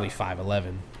 he's probably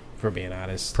 5'11", for being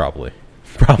honest. Probably.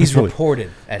 He's reported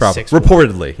as 6'1".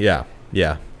 Reportedly, yeah.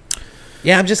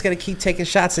 Yeah, I'm just going to keep taking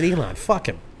shots at Elon. Fuck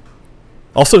him.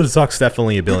 Also, Zuck's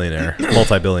definitely a billionaire,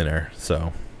 multi-billionaire,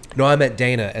 so. No, I meant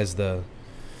Dana as the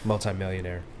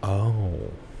multimillionaire. Oh.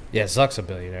 Yeah, Zuck's a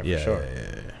billionaire for sure.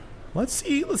 Yeah. Let's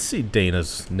see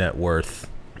Dana's net worth.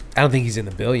 I don't think he's in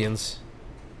the billions.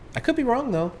 I could be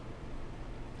wrong, though.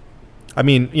 I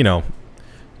mean,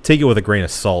 take it with a grain of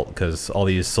salt because all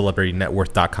these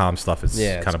celebritynetworth.com stuff is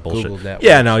kind of bullshit.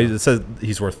 It says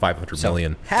he's worth $500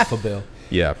 million. Half a bill.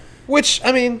 Yeah. Which,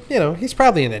 I mean, he's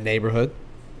probably in that neighborhood.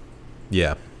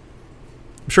 Yeah.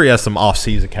 I'm sure he has some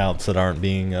off-seas accounts that aren't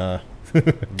being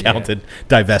counted,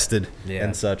 divested,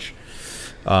 and such.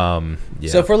 So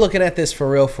if we're looking at this for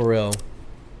real,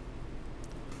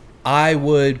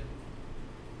 I'd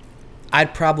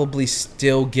probably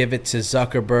still give it to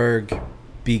Zuckerberg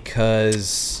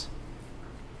because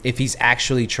if he's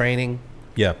actually training.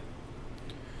 Yeah.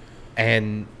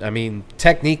 And, I mean,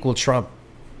 technique will trump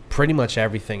pretty much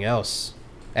everything else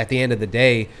at the end of the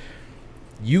day,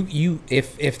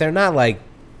 if they're not like,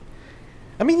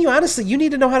 I mean, you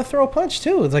need to know how to throw a punch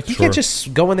too. It's like you can't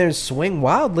just go in there and swing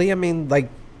wildly. I mean, like,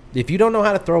 if you don't know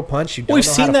how to throw a punch, you don't know how to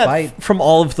fight. We've seen that from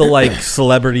all of the like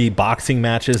celebrity boxing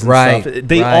matches and stuff.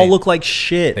 They all look like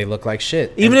shit. They look like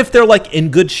shit. Even if they're like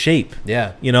in good shape.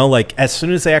 Yeah. You know, like as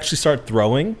soon as they actually start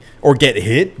throwing or get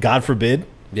hit, God forbid.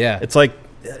 Yeah. It's like,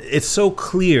 it's so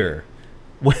clear.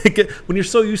 When you're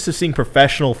so used to seeing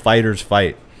professional fighters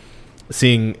fight,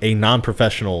 seeing a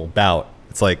non-professional bout,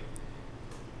 it's like,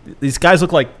 these guys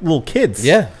look like little kids.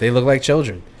 Yeah, they look like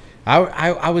children.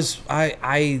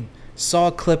 I saw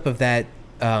a clip of that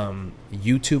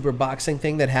YouTuber boxing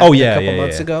thing that happened a couple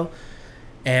months ago,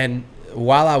 and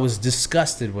while I was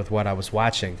disgusted with what I was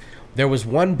watching, there was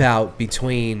one bout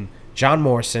between John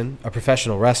Morrison, a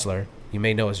professional wrestler, you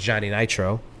may know as Johnny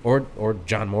Nitro, or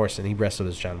John Morrison, he wrestled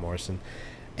as John Morrison,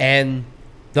 and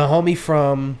the homie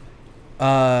from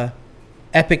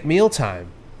Epic Mealtime.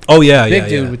 Oh yeah, big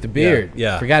dude with the beard.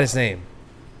 Yeah, forgot his name.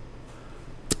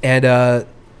 And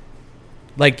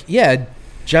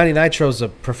Johnny Nitro's a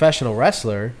professional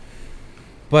wrestler,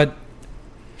 but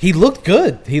he looked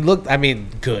good. Good. He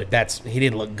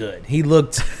didn't look good. He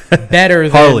looked better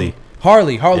than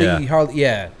Harley. Harley.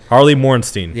 Yeah. Harley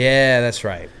Morenstein. Yeah, that's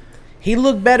right. He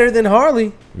looked better than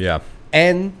Harley. Yeah.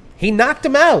 And he knocked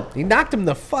him out. He knocked him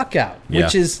the fuck out. Yeah.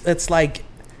 It's like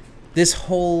this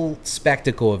whole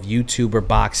spectacle of YouTuber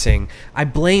boxing. I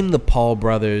blame the Paul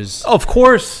brothers. Of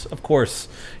course.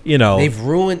 You know, they've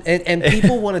ruined, and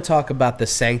people want to talk about the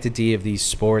sanctity of these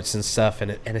sports and stuff,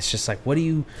 and it's just like,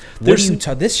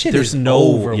 this shit is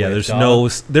over.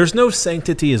 There's no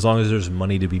sanctity as long as there's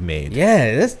money to be made.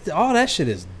 Yeah, all that shit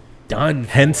is done.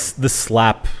 Hence the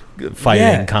slap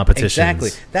fighting competitions.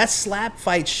 Exactly. That slap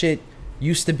fight shit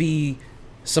used to be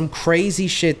some crazy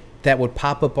shit that would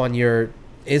pop up on your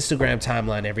Instagram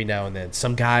timeline every now and then.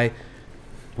 Some guy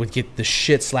would get the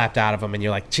shit slapped out of him, and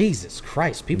you're like, Jesus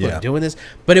Christ, people are doing this.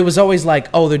 But it was always like,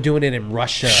 oh, they're doing it in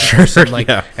Russia or something like.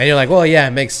 And you're like, well, yeah,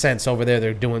 it makes sense over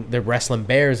there. They're wrestling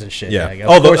bears and shit. Yeah. Like,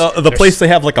 the place they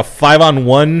have like a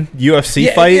 5-on-1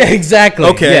 UFC fight. Yeah, exactly.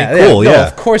 Okay. Cool. No,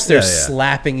 of course they're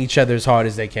slapping each other as hard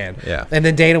as they can. Yeah. And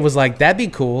then Dana was like, that'd be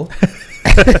cool.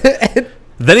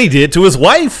 Then he did to his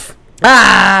wife.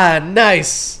 Ah,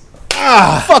 nice.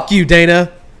 Fuck you,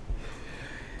 Dana.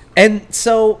 And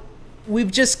so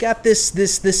we've just got this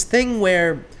thing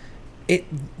where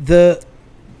the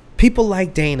people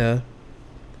like Dana,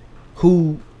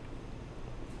 who,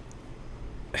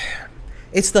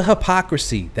 it's the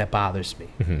hypocrisy that bothers me.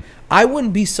 Mm-hmm. I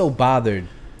wouldn't be so bothered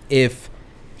if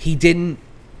he didn't,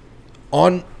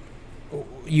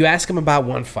 you ask him about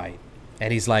one fight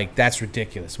and he's like, that's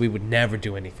ridiculous, we would never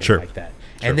do anything like that.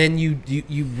 And then you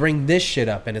bring this shit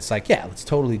up, and it's like, yeah, let's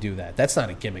totally do that. That's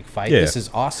not a gimmick fight. Yeah. This is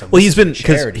awesome. Well, he's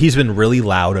been really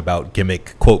loud about gimmick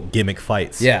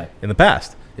fights. Yeah. In the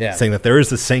past. Yeah. Saying that there is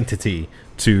the sanctity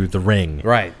to the ring.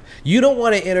 Right. You don't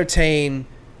want to entertain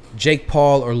Jake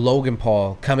Paul or Logan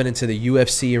Paul coming into the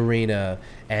UFC arena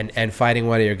and fighting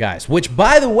one of your guys, which,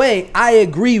 by the way, I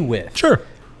agree with. Sure.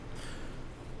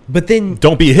 But then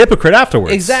don't be a hypocrite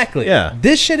afterwards. Exactly. Yeah.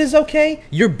 This shit is okay.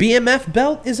 Your BMF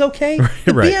belt is okay.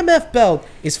 The BMF belt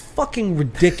is fucking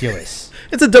ridiculous.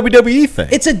 It's a WWE thing.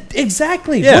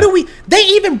 Exactly. Yeah. They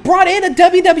even brought in a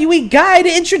WWE guy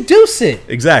to introduce it.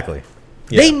 Exactly.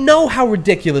 Yeah. They know how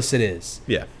ridiculous it is.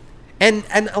 Yeah. And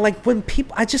like when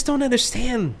people, I just don't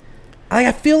understand.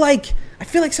 I feel like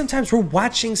sometimes we're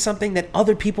watching something that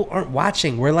other people aren't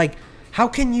watching. We're like, how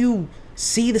can you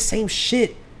see the same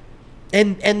shit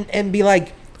and be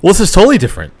like, well, this is totally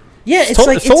different. Yeah, it's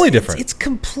totally different. It's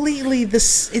completely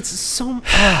this. It's so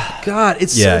God.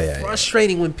 It's so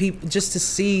frustrating when people just to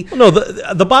see. No,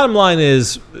 the bottom line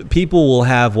is people will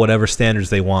have whatever standards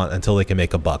they want until they can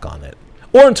make a buck on it,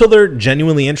 or until they're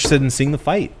genuinely interested in seeing the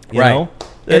fight. You know,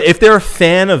 if they're a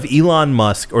fan of Elon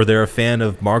Musk or they're a fan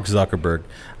of Mark Zuckerberg,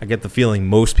 I get the feeling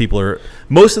most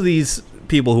of these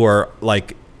people who are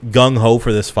like gung ho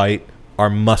for this fight are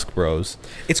Musk bros.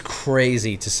 It's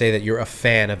crazy to say that you're a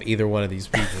fan of either one of these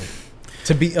people.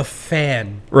 To be a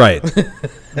fan, right?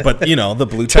 But you know, the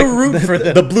blue check,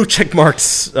 the blue check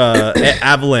marks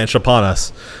avalanche upon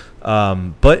us.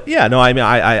 But yeah, no, I mean,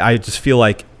 I just feel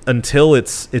like until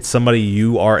it's somebody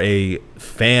you are a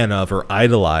fan of or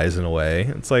idolize in a way,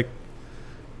 it's like,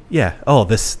 yeah, oh,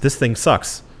 this thing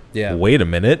sucks. Yeah. Wait a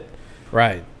minute.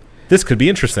 Right. This could be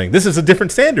interesting. This is a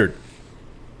different standard.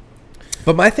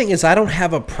 But my thing is, I don't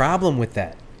have a problem with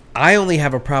that. I only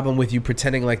have a problem with you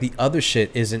pretending like the other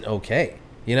shit isn't okay.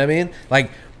 You know what I mean?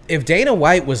 Like, if Dana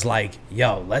White was like,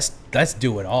 yo, let's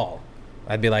do it all,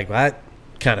 I'd be like, well, that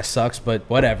kind of sucks, but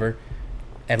whatever.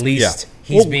 At least Yeah.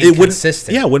 he's Well, being it wouldn't-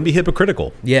 consistent. Yeah, it wouldn't be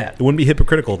hypocritical. Yeah. It wouldn't be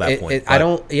hypocritical at that point. I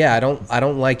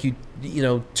don't like you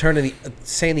turning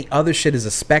saying the other shit is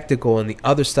a spectacle and the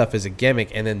other stuff is a gimmick,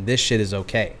 and then this shit is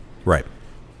okay. Right.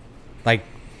 Like,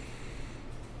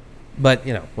 but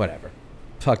whatever.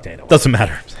 Fuck Dana White. Doesn't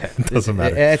matter. It doesn't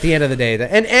matter. At the end of the day,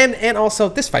 and also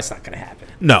this fight's not going to happen.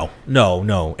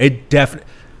 No. It definitely.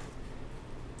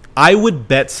 I would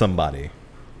bet somebody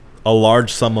a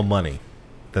large sum of money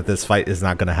that this fight is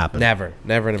not going to happen. Never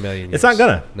in a million years. It's not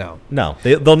gonna. No.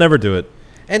 They'll never do it.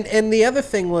 And the other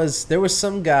thing was there was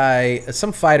some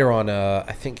fighter on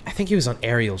I think he was on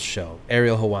Ariel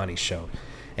Hawani's show,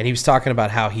 and he was talking about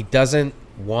how he doesn't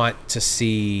want to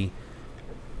see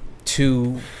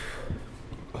two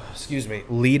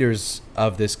leaders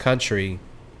of this country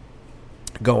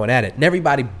going at it. And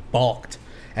everybody balked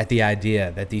at the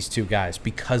idea that these two guys,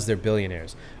 because they're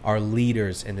billionaires, are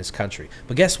leaders in this country.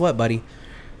 But guess what, buddy?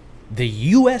 The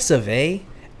US of A,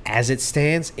 as it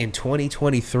stands in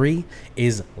 2023,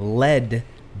 is led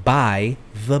by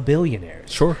the billionaires.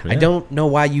 Sure, I yeah. don't know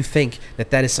why you think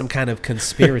that is some kind of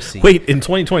conspiracy. Wait, in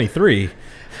 2023?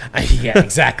 Yeah,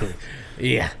 exactly.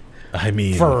 Yeah. I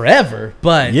mean, Forever,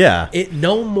 but Yeah.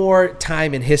 No more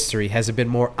time in history has it been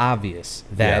more obvious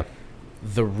that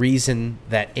the reason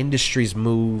that industries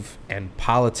move and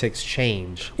politics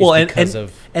change is because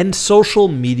of social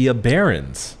media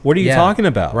barons. What are you talking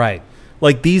about? Right.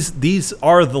 Like these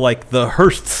are the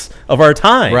Hearsts of our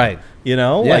time. Right. Yeah.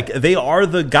 Like they are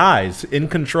the guys in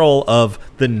control of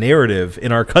the narrative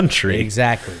in our country.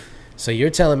 Exactly. So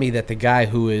you're telling me that the guy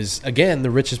who is, again,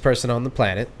 the richest person on the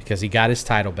planet, because he got his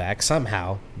title back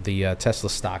somehow, the Tesla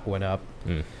stock went up.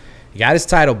 He got his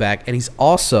title back, and he's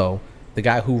also the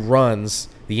guy who runs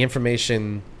the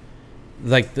information,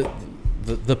 like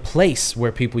the place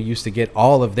where people used to get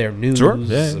all of their news, Sure.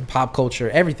 Yeah. pop culture,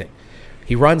 everything.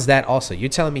 He runs that also. You're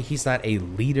telling me he's not a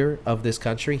leader of this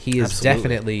country? He is Absolutely.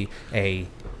 definitely a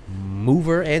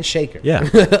mover and shaker Yeah.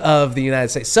 of the United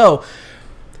States. So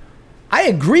I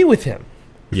agree with him.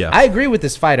 Yeah. I agree with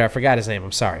this fighter. I forgot his name.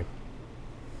 I'm sorry.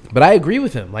 But I agree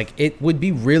with him. Like, it would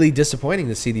be really disappointing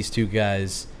to see these two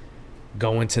guys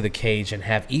go into the cage and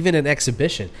have even an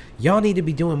exhibition. Y'all need to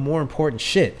be doing more important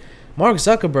shit. Mark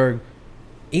Zuckerberg,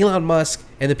 Elon Musk,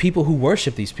 and the people who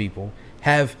worship these people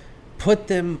have put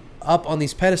them up on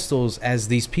these pedestals as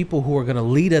these people who are going to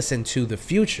lead us into the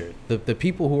future, the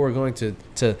people who are going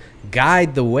to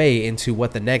guide the way into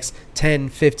what the next 10,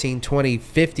 15, 20,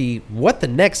 50, what the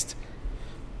next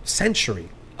century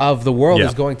of the world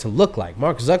is going to look like.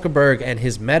 Mark Zuckerberg and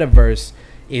his metaverse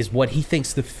is what he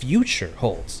thinks the future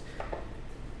holds.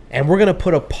 And we're going to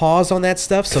put a pause on that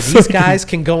stuff so these guys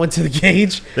can go into the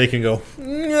cage. They can go,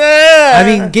 I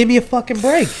mean, give me a fucking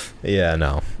break. yeah,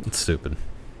 no, it's stupid.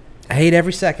 I hate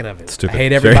every second of it. Stupid. I hate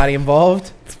Very- everybody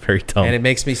involved, It's very dumb. and it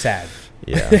makes me sad.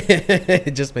 Yeah.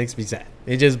 It just makes me sad.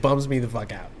 It just bums me the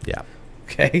fuck out. Yeah.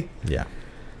 Okay? Yeah.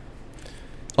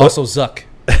 Also, Zuck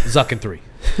and 3.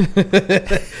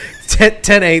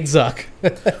 10-8 Zuck.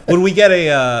 Would we get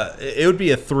it would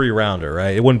be a 3-rounder,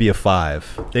 right? It wouldn't be a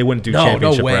 5. They wouldn't do No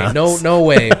championship way. rounds. No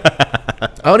way. I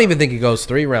don't even think it goes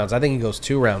 3 rounds. I think it goes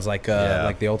 2 rounds like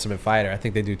the Ultimate Fighter. I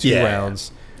think they do 2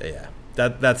 rounds. Yeah.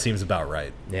 That seems about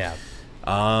right. Yeah.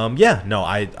 Yeah, no,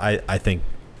 I think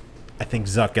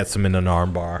Zuck gets him in an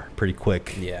armbar pretty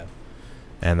quick. Yeah.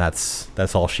 And that's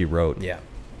all she wrote. Yeah.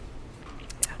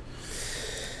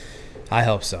 I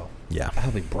hope so. Yeah. I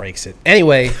hope he breaks it.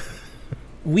 Anyway,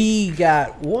 we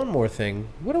got one more thing.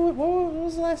 What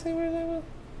was the last thing we were talking about?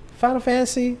 Final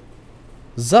Fantasy?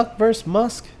 Zuck versus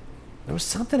Musk? There was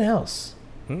something else.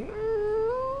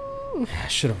 I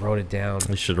should have wrote it down.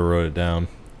 We should have wrote it down.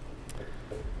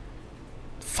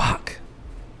 Fuck.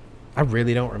 I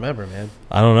really don't remember, man.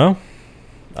 I don't know.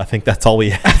 I think that's all we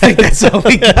have. I think that's all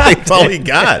we got. That's all we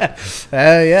got.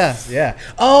 Yeah.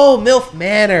 Oh, MILF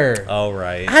Manor. All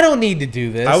right. I don't need to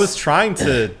do this. I was trying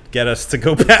to get us to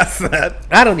go past that.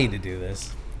 I don't need to do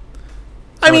this.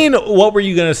 I mean, what were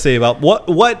you going to say about what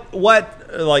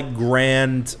like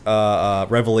grand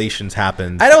revelations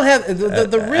happened? I don't have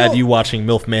the real. At you watching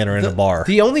MILF Manor in a bar.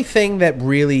 The only thing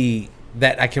the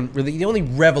only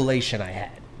revelation I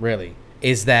had really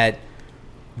is that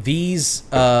these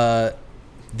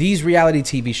reality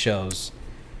TV shows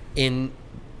in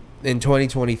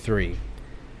 2023,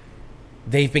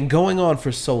 they've been going on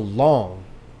for so long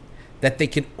that they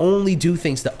can only do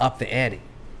things to up the ante.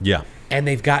 Yeah. And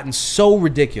they've gotten so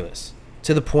ridiculous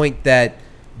to the point that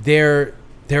they're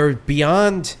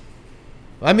beyond.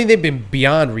 I mean, they've been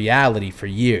beyond reality for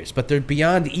years, but they're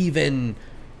beyond even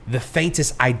the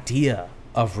faintest idea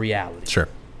of reality. Sure.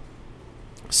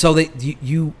 So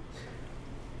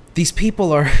these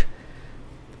people are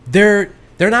they're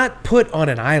not put on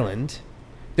an island.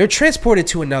 They're transported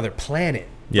to another planet,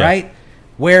 right?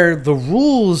 Where the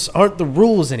rules aren't the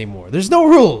rules anymore. There's no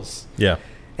rules. Yeah.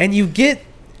 And you get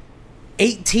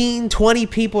 18, 20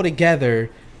 people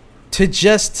together to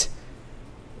just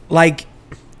like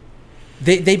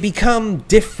they become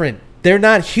different. They're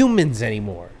not humans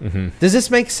anymore. Mm-hmm. Does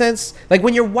this make sense? Like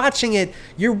when you're watching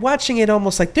it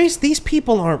almost like these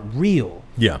people aren't real.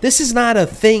 Yeah. This is not a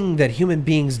thing that human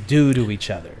beings do to each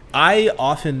other. I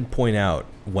often point out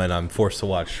when I'm forced to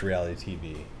watch reality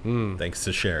TV, thanks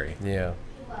to Sherry. Yeah.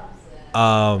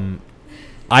 I'm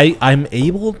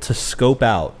able to scope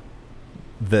out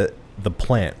the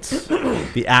plants,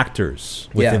 the actors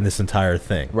within this entire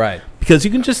thing. Right. Because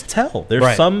you can just tell. There's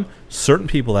Right. some certain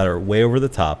people that are way over the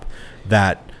top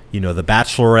that, you know, the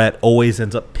Bachelorette always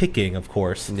ends up picking, of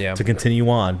course, to continue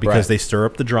on because they stir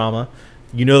up the drama.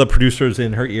 You know, the producer's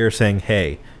in her ear saying,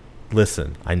 hey,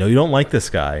 listen, I know you don't like this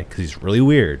guy because he's really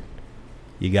weird.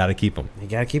 You got to keep him. You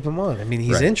got to keep him on. I mean,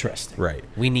 he's interesting. Right.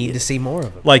 We need to see more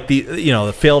of him. Like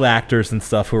the failed actors and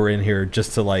stuff who are in here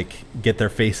just to like get their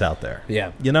face out there.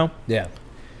 Yeah. You know? Yeah.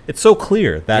 It's so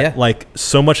clear that like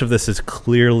so much of this is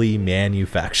clearly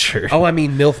manufactured. Oh, I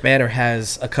mean, MILF Manor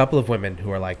has a couple of women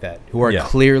who are like that, who are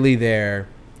clearly there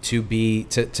to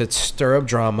stir up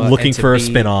drama. Looking for a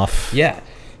spinoff. Yeah.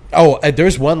 Oh,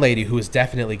 there's one lady who is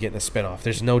definitely getting a spinoff.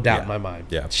 There's no doubt in my mind.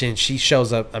 Yeah. She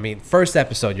shows up. I mean, first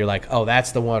episode, you're like, oh,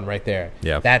 that's the one right there.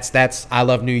 Yeah. That's I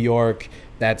Love New York.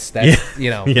 That's you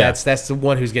know, that's the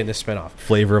one who's getting a spinoff.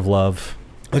 Flavor of Love.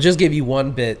 I'll just give you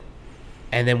one bit,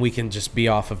 and then we can just be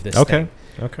off of this thing.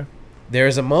 Okay.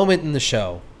 There's a moment in the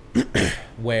show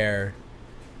where,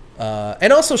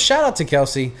 and also shout out to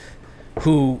Kelsey,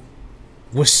 who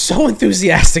was so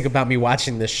enthusiastic about me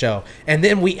watching this show. And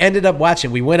then we ended up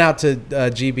watching. We went out to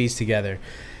GB's together,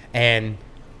 and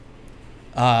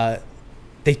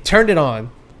they turned it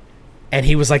on, and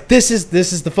he was like, "This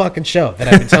is the fucking show that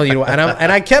I've been telling you."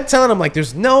 And I kept telling him like,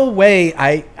 "There's no way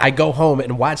I go home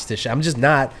and watch this show. I'm just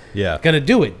not gonna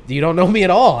do it. You don't know me at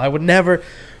all. I would never."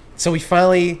 So he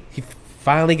finally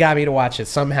got me to watch it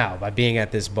somehow by being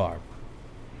at this bar.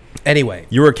 Anyway,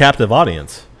 you were a captive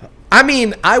audience. I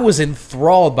mean, I was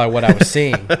enthralled by what I was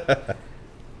seeing.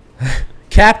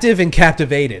 Captive and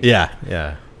captivated.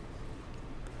 Yeah.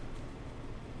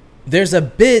 There's a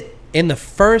bit in the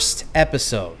first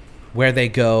episode where they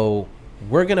go,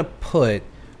 we're going to put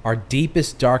our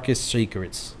deepest, darkest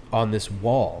secrets on this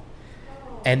wall.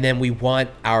 And then we want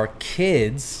our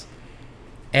kids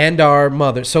and our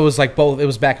mother. So it was like both. It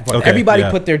was back and forth. Okay, Everybody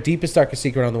put their deepest, darkest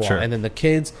secret on the wall. Sure. And then the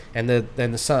kids and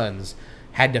the sons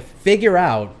had to figure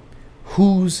out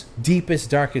whose deepest,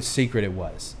 darkest secret it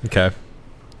was. Okay.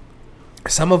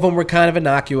 Some of them were kind of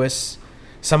innocuous.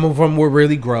 Some of them were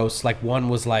really gross. Like one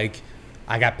was like,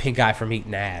 I got pink eye from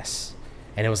eating ass.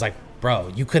 And it was like, bro,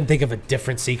 you couldn't think of a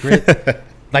different secret?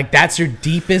 Like that's your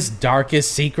deepest,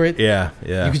 darkest secret? Yeah.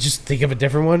 You could just think of a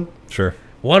different one? Sure.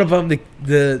 One of them,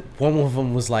 one of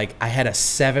them was like, I had a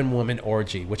 7-woman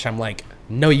orgy, which I'm like,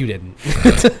 no, you didn't.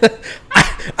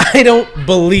 I don't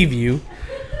believe you.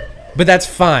 But that's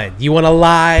fine. You want to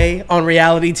lie on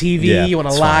reality TV? Yeah, you want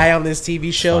to lie on this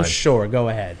TV show? Sure, go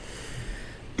ahead.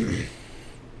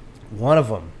 One of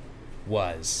them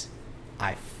was,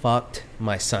 I fucked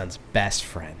my son's best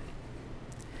friend.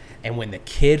 And when the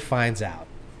kid finds out,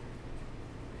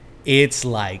 it's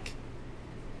like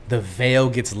the veil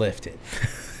gets lifted.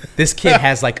 This kid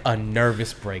has like a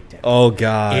nervous breakdown. Oh,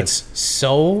 God. It's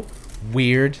so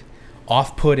weird,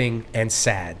 off-putting, and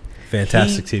sad.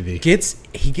 Fantastic TV.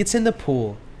 He gets in the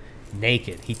pool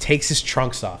naked. He takes his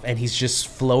trunks off and he's just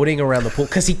floating around the pool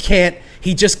because he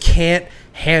just can't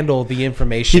handle the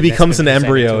information. He becomes an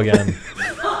embryo again.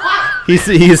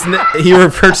 He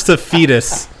reverts to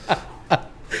fetus.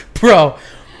 Bro,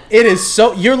 it is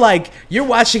so you're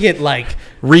watching it like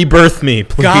rebirth me,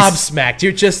 please. Gobsmacked.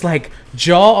 You're just like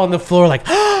jaw on the floor like,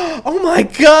 oh my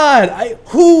God,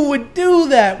 who would do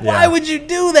that? Why would you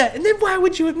do that? And then why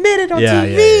would you admit it on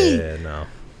TV? Yeah, no.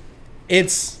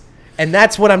 And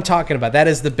that's what I'm talking about. That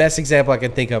is the best example I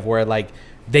can think of where like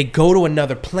they go to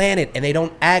another planet and they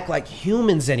don't act like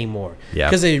humans anymore. Yeah.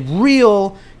 Because a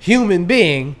real human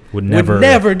being would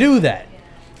never do that.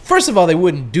 First of all, they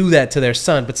wouldn't do that to their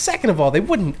son. But second of all, they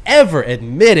wouldn't ever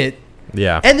admit it.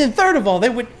 Yeah. And then third of all, they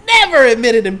would never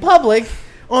admit it in public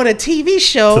on a TV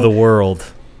show. To the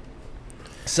world.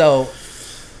 So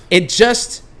it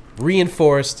just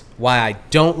reinforced why I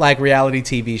don't like reality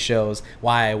TV shows,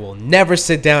 why I will never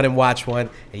sit down and watch one.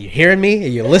 Are you hearing me? Are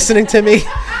you listening to me?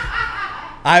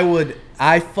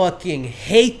 I fucking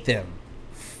hate them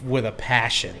with a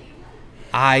passion.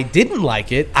 I didn't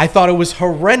like it. I thought it was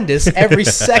horrendous. Every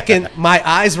second my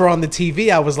eyes were on the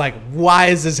TV, I was like, why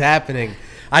is this happening?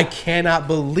 I cannot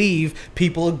believe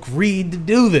people agreed to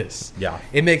do this. Yeah.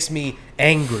 It makes me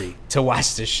angry to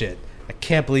watch this shit. I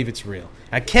can't believe it's real.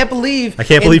 I can't believe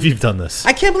you've done this.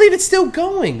 I can't believe it's still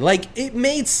going. Like, it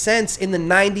made sense in the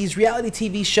 90s. Reality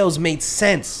TV shows made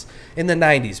sense in the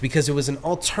 90s because it was an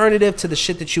alternative to the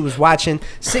shit that you was watching.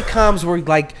 Sitcoms were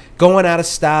like going out of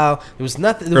style. There was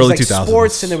nothing. There Early was like 2000s.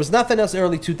 sports, and there was nothing else.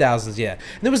 Early 2000s, yeah.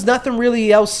 And there was nothing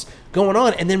really else going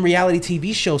on. And then reality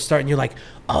TV shows start, and you're like,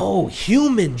 oh,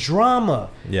 human drama.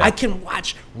 Yeah. I can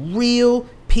watch real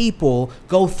people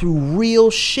go through real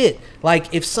shit.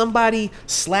 Like, if somebody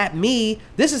slapped me,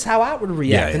 this is how I would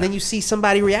react. Yeah. And then you see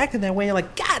somebody reacting that way, and you're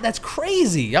like, God, that's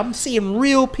crazy. I'm seeing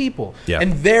real people. Yeah.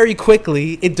 And very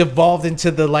quickly, it devolved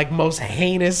into the like most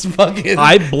heinous fucking.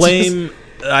 I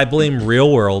blame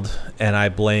Real World and I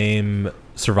blame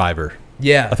Survivor.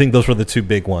 Yeah. I think those were the two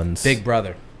big ones. Big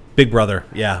Brother. Big Brother.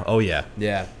 Yeah. Oh yeah.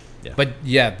 Yeah. Yeah. But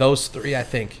yeah, those three, I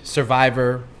think,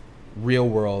 Survivor, Real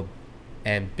World,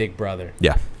 and Big Brother.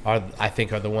 Yeah. Are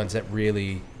the ones that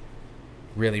really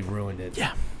ruined it.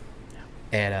 Yeah.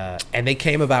 And they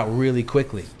came about really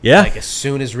quickly. Yeah. Like, as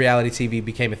soon as reality TV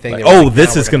became a thing. Like, they were like,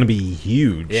 this now is we're going to be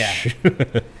huge. Yeah.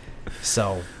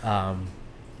 So,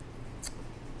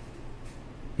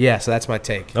 yeah. So that's my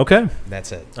take. Okay.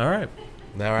 That's it. All right.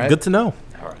 All right. Good to know.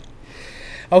 All right.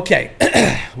 Okay.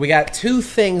 We got two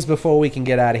things before we can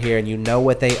get out of here, and you know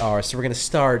what they are. So we're going to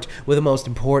start with the most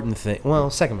important thing. Well,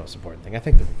 second most important thing. I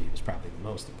think the review is probably the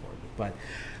most important. But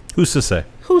Who's to say?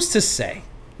 who's to say?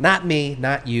 Not me,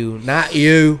 not you, not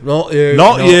you, not you.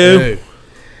 Not you.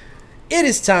 It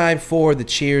is time for the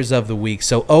cheers of the week.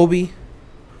 So, Obi,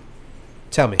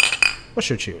 tell me, what's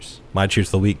your cheers? My cheers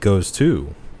of the week goes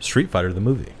to Street Fighter the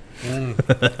movie.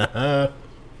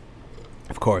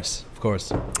 Of course.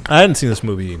 I hadn't seen this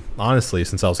movie, honestly,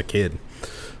 since I was a kid.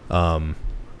 On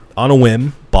a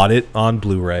whim, bought it on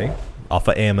Blu-ray off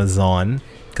of Amazon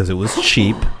because it was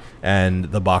cheap and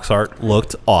the box art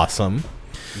looked awesome.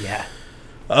 Yeah.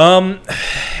 And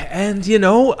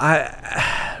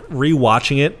I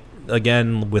rewatching it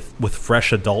again with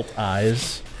fresh adult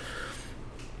eyes.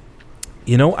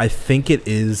 I think it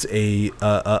is a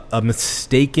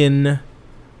mistaken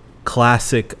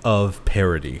classic of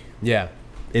parody. Yeah.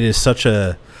 It is such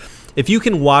a. If you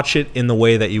can watch it in the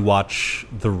way that you watch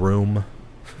The Room,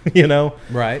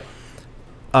 Right.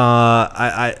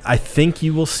 I think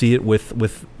you will see it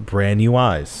with brand new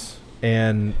eyes.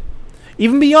 And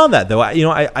even beyond that, though,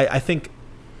 I think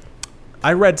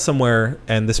I read somewhere,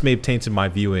 and this may have tainted my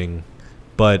viewing,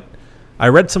 but I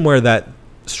read somewhere that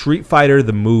Street Fighter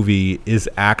the movie is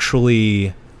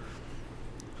actually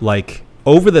like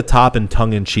over the top and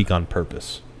tongue in cheek on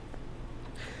purpose.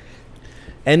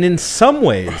 And in some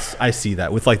ways, I see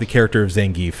that with like the character of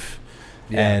Zangief.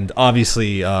 Yeah. And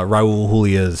obviously, Raul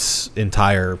Julia's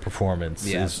entire performance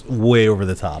is way over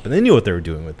the top. And they knew what they were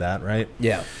doing with that, right?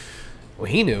 Yeah. Well,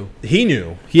 he knew. He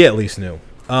knew. He at least knew.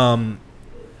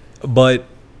 But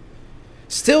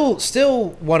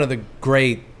Still one of the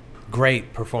great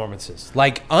performances.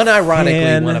 Like,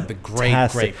 unironically, one of the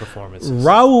great performances.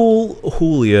 Raul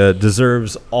Julia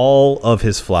deserves all of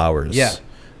his flowers. Yeah.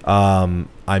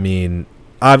 I mean,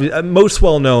 most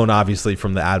well known, obviously,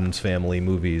 from the Addams Family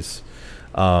movies.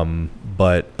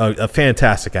 But a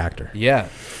fantastic actor. Yeah,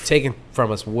 taken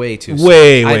from us way too soon.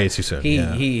 Way too soon.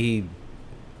 He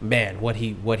man, what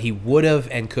he would have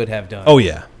and could have done. Oh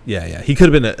yeah. He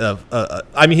could have been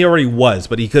I mean, he already was,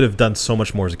 but he could have done so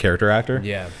much more as a character actor.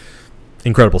 Yeah,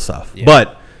 incredible stuff. Yeah.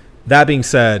 But that being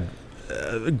said,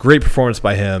 great performance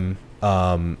by him.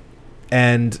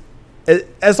 And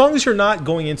as long as you're not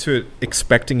going into it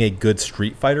expecting a good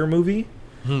Street Fighter movie,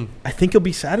 I think you'll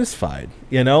be satisfied.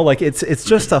 Like it's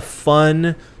just a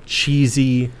fun,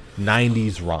 cheesy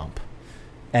 90s romp.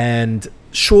 And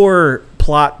sure,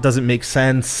 plot doesn't make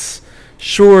sense.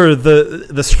 Sure,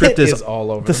 the script is all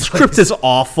over. The script is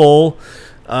awful.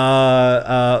 There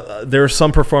are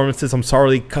some performances. I'm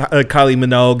sorry, Kylie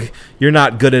Minogue, you're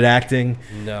not good at acting.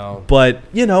 No, but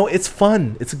it's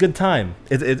fun. It's a good time.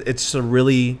 It's just a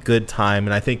really good time,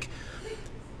 and I think,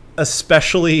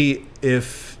 especially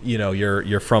if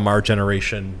you're from our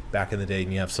generation back in the day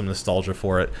and you have some nostalgia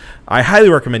for it, I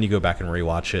highly recommend you go back and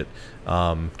rewatch it,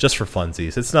 just for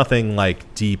funsies. It's nothing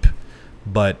like deep,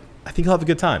 but I think you'll have a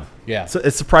good time. Yeah. So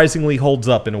it surprisingly holds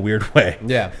up in a weird way.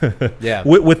 Yeah. Yeah.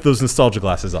 with those nostalgia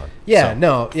glasses on. Yeah. So.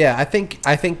 No. Yeah. I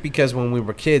think because when we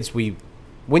were kids,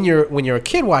 when you're a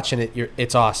kid watching it,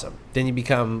 it's awesome. Then you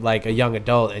become like a young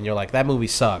adult and you're like, that movie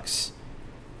sucks,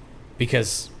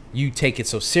 because you take it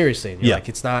so seriously and you're like,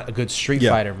 it's not a good Street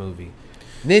Fighter movie.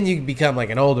 Then you become like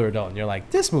an older adult, and you're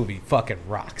like, this movie fucking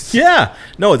rocks. Yeah.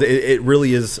 No, it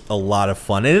really is a lot of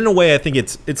fun. And in a way, I think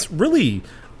it's really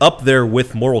up there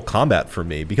with Mortal Kombat for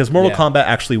me, because Mortal Kombat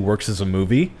actually works as a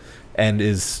movie and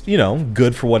is,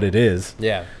 good for what it is.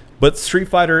 Yeah. But Street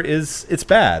Fighter it's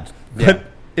bad. But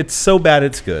it's so bad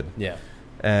it's good. Yeah.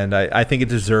 And I think it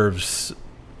deserves,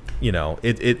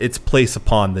 its place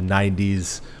upon the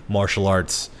 90s martial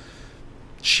arts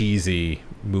cheesy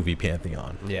movie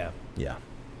pantheon. Yeah. Yeah.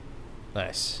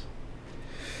 Nice.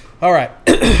 All right.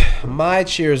 My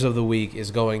cheers of the week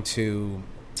is going to...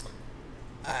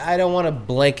 I don't want to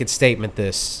blanket statement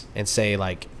this and say,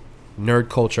 like, nerd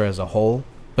culture as a whole.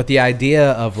 But the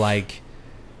idea of, like...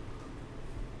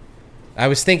 I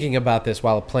was thinking about this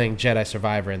while playing Jedi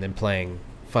Survivor and then playing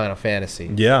Final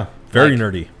Fantasy. Yeah. Very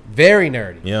nerdy. Very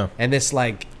nerdy. Yeah. And this,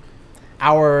 like...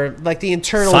 the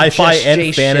internal sci-fi and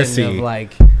gestation fantasy of,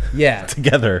 like... Yeah.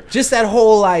 Together. Just that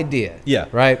whole idea. Yeah.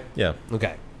 Right? Yeah.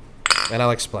 Okay. And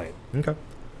I'll explain. Okay.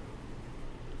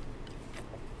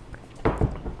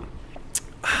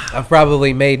 I've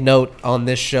probably made note on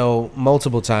this show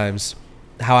multiple times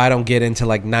how I don't get into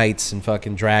like knights and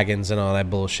fucking dragons and all that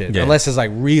bullshit unless it's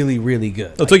like really, really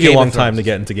good. It took you a long time to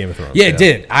get into Game of Thrones. Yeah, it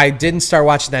did. I didn't start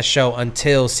watching that show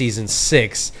until season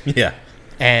 6. Yeah.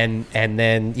 And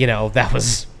then, that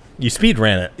was... You speed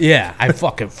ran it. Yeah, I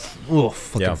fucking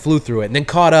flew through it and then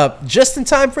caught up just in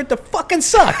time for it to fucking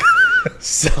suck.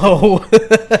 So...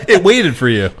 It waited for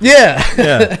you. Yeah.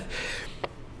 Yeah.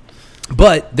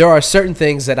 But there are certain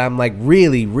things that I'm like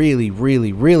really, really,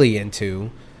 really, really into.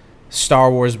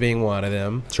 Star Wars being one of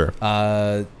them. Sure.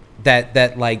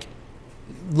 That like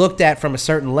looked at from a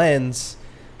certain lens,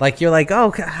 like you're like,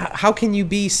 oh, how can you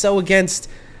be so against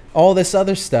all this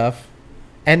other stuff,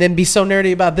 and then be so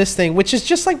nerdy about this thing, which is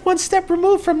just like one step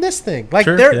removed from this thing. Like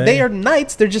they are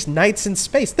knights. They're just knights in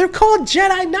space. They're called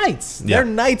Jedi Knights. Yeah. They're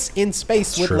knights in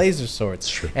space with laser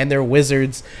swords, and they're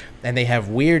wizards. And they have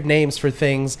weird names for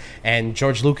things, and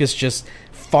George Lucas just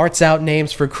farts out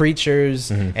names for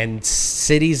creatures and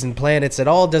cities and planets. It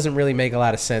all doesn't really make a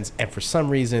lot of sense, and for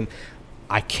some reason,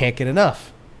 I can't get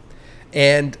enough.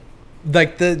 And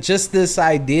like this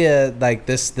idea, like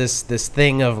this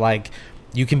thing of like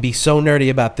you can be so nerdy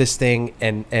about this thing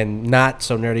and not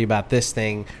so nerdy about this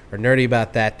thing, or nerdy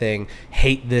about that thing,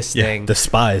 hate this thing,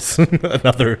 despise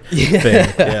another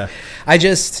thing. Yeah,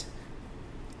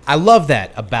 I love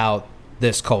that about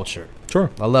this culture.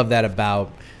 Sure. I love that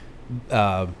about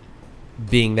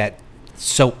being that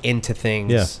so into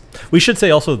things. Yeah. We should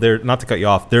say also there, not to cut you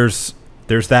off, there's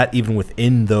that even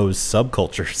within those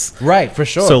subcultures. Right, for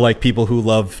sure. So like people who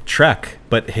love Trek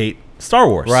but hate Star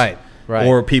Wars. Right.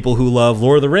 Or people who love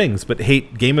Lord of the Rings but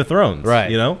hate Game of Thrones.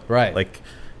 Right. Right. Like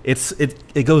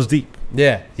it goes deep.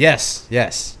 Yeah.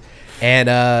 Yes. And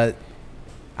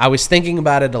I was thinking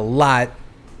about it a lot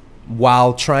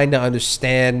while trying to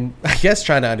understand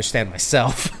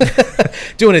myself,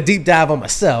 doing a deep dive on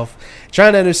myself,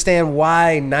 trying to understand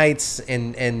why knights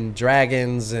and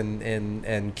dragons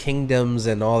and kingdoms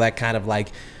and all that kind of like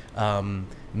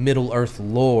Middle Earth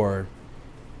lore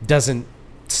doesn't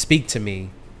speak to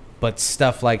me, but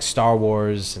stuff like Star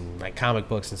Wars and like comic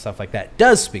books and stuff like that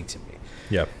does speak to me.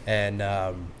 Yeah. And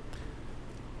I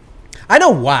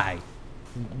know why.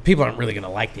 People aren't really going to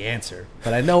like the answer,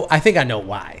 but I think I know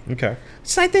why. Okay.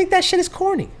 So I think that shit is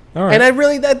corny. All right.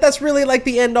 And that's really like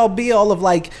the end all be all of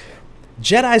like,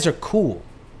 Jedis are cool.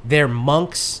 They're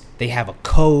monks. They have a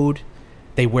code.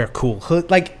 They wear cool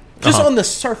hood. Like just on the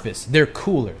surface, they're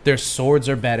cooler. Their swords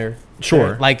are better.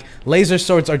 Sure. Like laser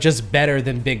swords are just better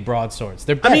than big broadswords.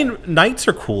 They're better. I mean, knights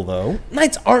are cool though.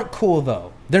 Knights aren't cool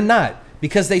though. They're not.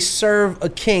 Because they serve a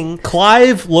king.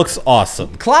 Clive looks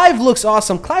awesome. Clive looks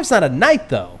awesome. Clive's not a knight,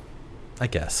 though. I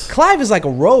guess. Clive is like a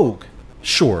rogue.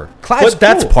 Sure. Clive's but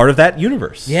that's cool. part of that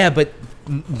universe. Yeah, but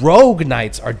rogue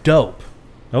knights are dope.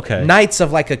 Okay. Knights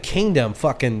of like a kingdom,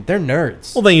 fucking, they're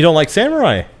nerds. Well, then you don't like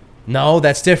samurai. No,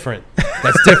 that's different.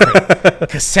 That's different.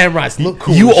 Because samurais look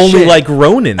cool. You only like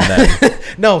Ronin then.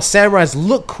 No, samurais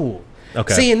look cool.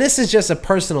 Okay. See, and this is just a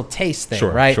personal taste thing,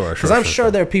 right? Sure. Because I'm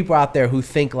sure there are people out there who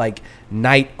think like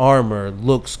knight armor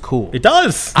looks cool. It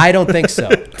does. I don't think so.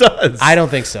 It does. I don't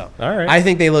think so. All right. I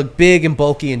think they look big and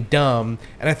bulky and dumb,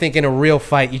 and I think in a real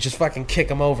fight you just fucking kick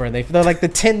them over, and they're like the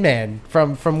Tin Man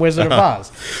from Wizard of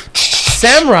Oz.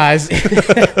 Samurais,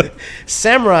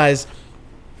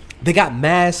 they got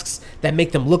masks that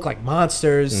make them look like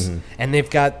monsters, and they've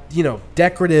got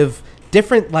decorative.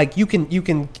 Different, like you can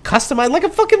customize like a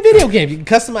fucking video game. You can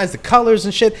customize the colors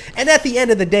and shit. And at the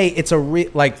end of the day, it's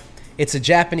a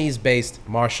Japanese-based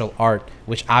martial art,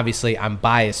 which obviously I'm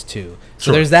biased to.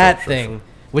 So there's that thing.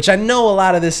 which I know a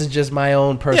lot of this is just my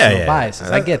own personal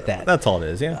biases. I get that. That's all it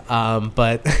is, yeah.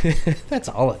 But that's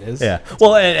all it is. Yeah.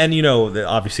 Well, and you know,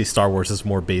 obviously Star Wars is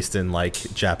more based in like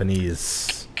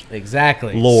Japanese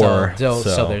lore.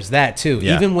 So there's that too.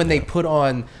 Yeah. Even when they put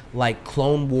on like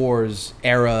Clone Wars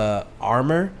era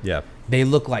armor, they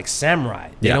look like samurai.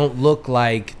 They don't look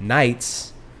like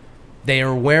knights. They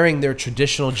are wearing their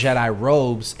traditional Jedi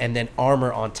robes and then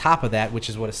armor on top of that, which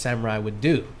is what a samurai would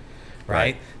do.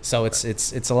 Right? So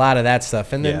it's a lot of that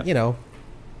stuff. And then, you know,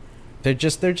 they're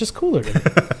just cooler to me.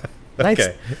 Knights,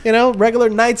 you know, regular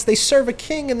knights, they serve a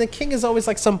king, and the king is always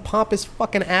like some pompous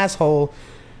fucking asshole.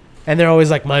 And they're always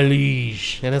like, my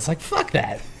liege. And it's like, fuck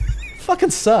that.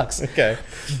 Fucking sucks. Okay.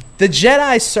 The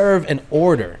Jedi serve an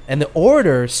order, and the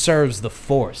order serves the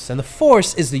Force. And the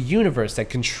Force is the universe that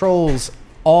controls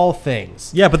all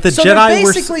things. Yeah, but the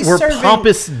Jedi were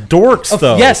pompous dorks,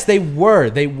 though. Yes, they were.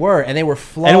 And they were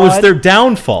flawed. And it was their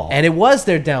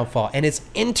downfall. And it's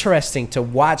interesting to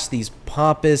watch these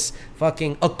pompous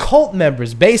fucking occult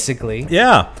members, basically.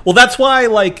 Yeah. Well, that's why,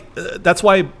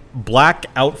 black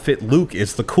outfit Luke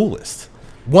is the coolest.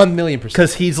 1,000,000%.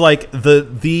 Because he's like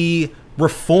the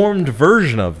reformed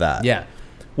version of that. Yeah.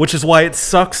 Which is why it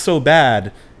sucks so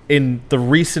bad in the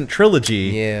recent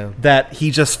trilogy that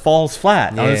he just falls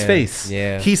flat on his face.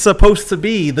 Yeah. He's supposed to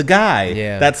be the guy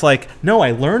that's like, no,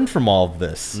 I learned from all of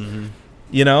this. Mm-hmm.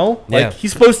 You know? Like,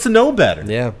 he's supposed to know better.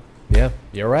 Yeah. Yeah.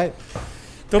 You're right.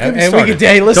 Don't get me started.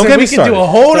 We can do a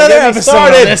whole other episode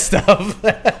on this stuff.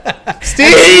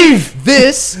 Steve,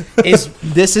 this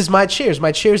is my cheers.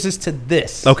 My cheers is to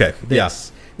this. Okay.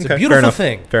 This. It's Okay. a beautiful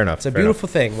thing. Fair enough. It's a beautiful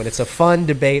thing when it's a fun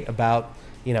debate about,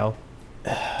 you know,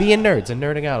 being nerds and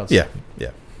nerding out on stuff. Yeah.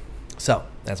 So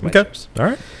that's my Okay. cheers. All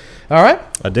right. All right.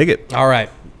 I dig it. All right.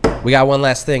 We got one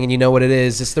last thing, and you know what it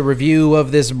is. It's the review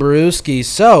of this brewski.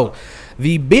 So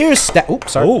the Bierstadt.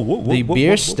 Oops, sorry. The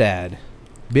Bierstadt.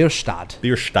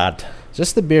 Bierstadt.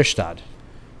 Just the Bierstadt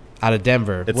out of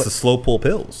Denver. It's the slow pull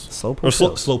pills. Slow pour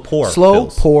pills. Slow pour Slow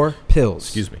pills. pour pills.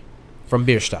 Excuse me. From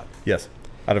Bierstadt. Yes.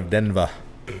 Out of Denver.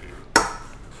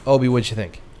 Obi, what'd you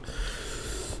think?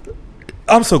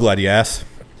 I'm so glad you asked.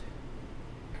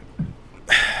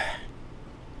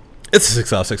 It's a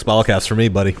 6 out of 6 Ballcast for me,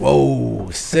 buddy. Whoa,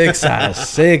 6 out of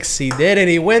 6. He did it.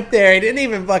 He went there. He didn't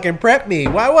even fucking prep me.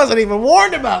 Why wasn't I even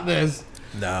warned about this?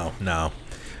 No.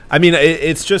 I mean,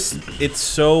 it's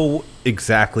so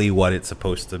exactly what it's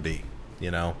supposed to be.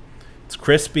 You know, it's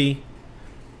crispy.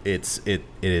 It's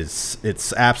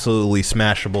absolutely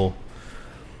smashable,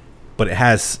 but it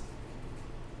has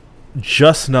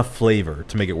just enough flavor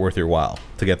to make it worth your while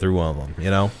to get through one of them. You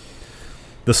know,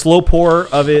 the slow pour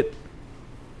of it.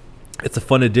 It's a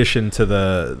fun addition to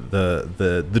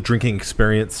the drinking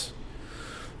experience.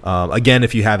 Again,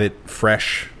 if you have it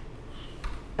fresh,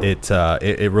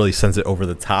 it really sends it over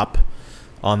the top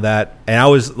on that. And I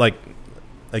was like,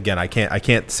 again, I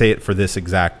can't say it for this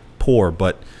exact pour,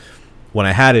 but when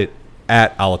I had it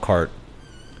at a la carte,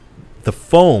 the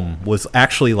foam was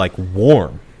actually like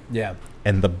warm. Yeah.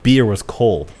 And the beer was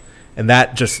cold. And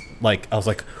that just like, I was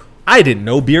like, I didn't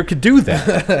know beer could do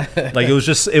that. Like it was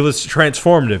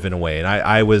transformative in a way.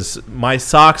 And my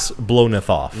socks blowneth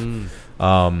off. You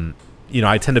know,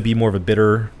 I tend to be more of a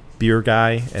bitter beer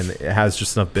guy, and it has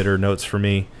just enough bitter notes for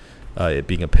me. It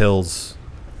being a Pils,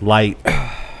 light,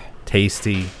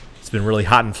 tasty. It's been really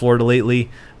hot in Florida lately.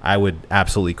 I would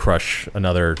absolutely crush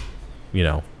another,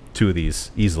 2 of these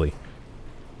easily.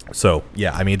 So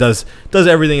yeah, I mean, it does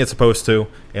everything it's supposed to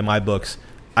in my books.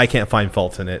 I can't find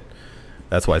faults in it.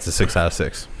 That's why it's a 6 out of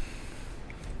 6.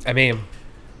 I mean,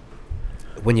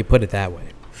 when you put it that way,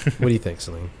 what do you think,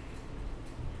 Celine?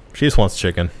 She just wants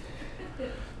chicken.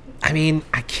 I mean,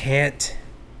 I can't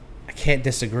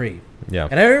disagree. Yeah.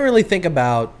 And I didn't really think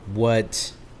about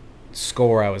what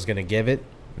score I was going to give it.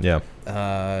 Yeah.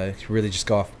 Really just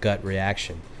go off gut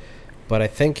reaction. But I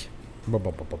think I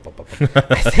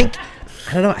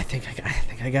don't know. I think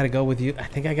I got to go with you. I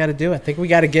think I got to do it. I think we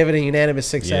got to give it a unanimous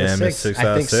 6 out of 6. 6 I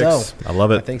out think of 6. so. I love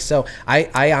it. I think so.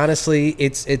 I honestly,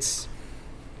 it's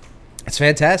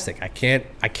fantastic. I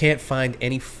can't find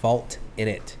any fault in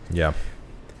it. Yeah.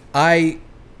 I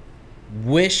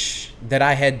wish that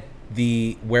I had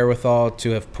the wherewithal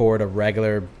to have poured a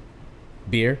regular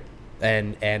beer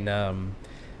and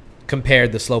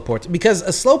compared the slow pour because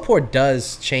a slow pour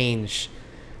does change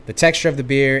the texture of the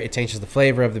beer. It changes the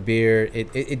flavor of the beer.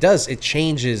 It does. It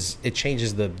changes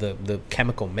the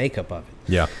chemical makeup of it.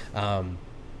 Yeah.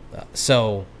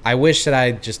 So I wish that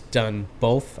I'd just done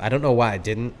both. I don't know why I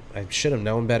didn't. I should have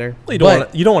known better. Well,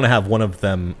 you don't want to have one of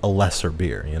them a lesser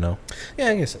beer, you know? Yeah,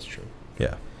 I guess that's true.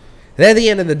 Yeah. And at the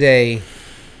end of the day,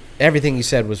 everything you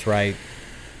said was right.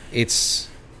 It's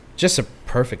just a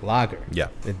perfect lager. Yeah.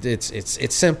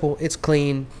 It's simple. It's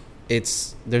clean.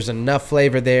 There's enough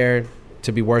flavor there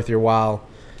to be worth your while.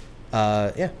 6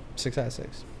 out of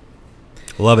 6.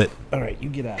 Love it. All right, you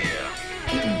get out of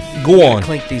here. Go on.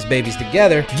 Clink these babies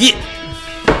together. Yeah.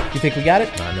 You think we got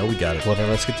it? I know we got it. Well, then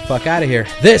let's get the fuck out of here.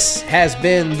 This has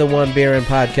been the One Beer In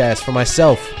Podcast for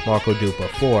myself, Marco Dupa,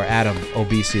 for Adam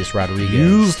Obesius Rodriguez.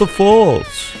 Use the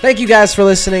force. Thank you guys for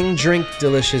listening. Drink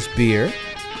delicious beer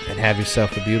and have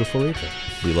yourself a beautiful evening.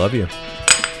 We love you.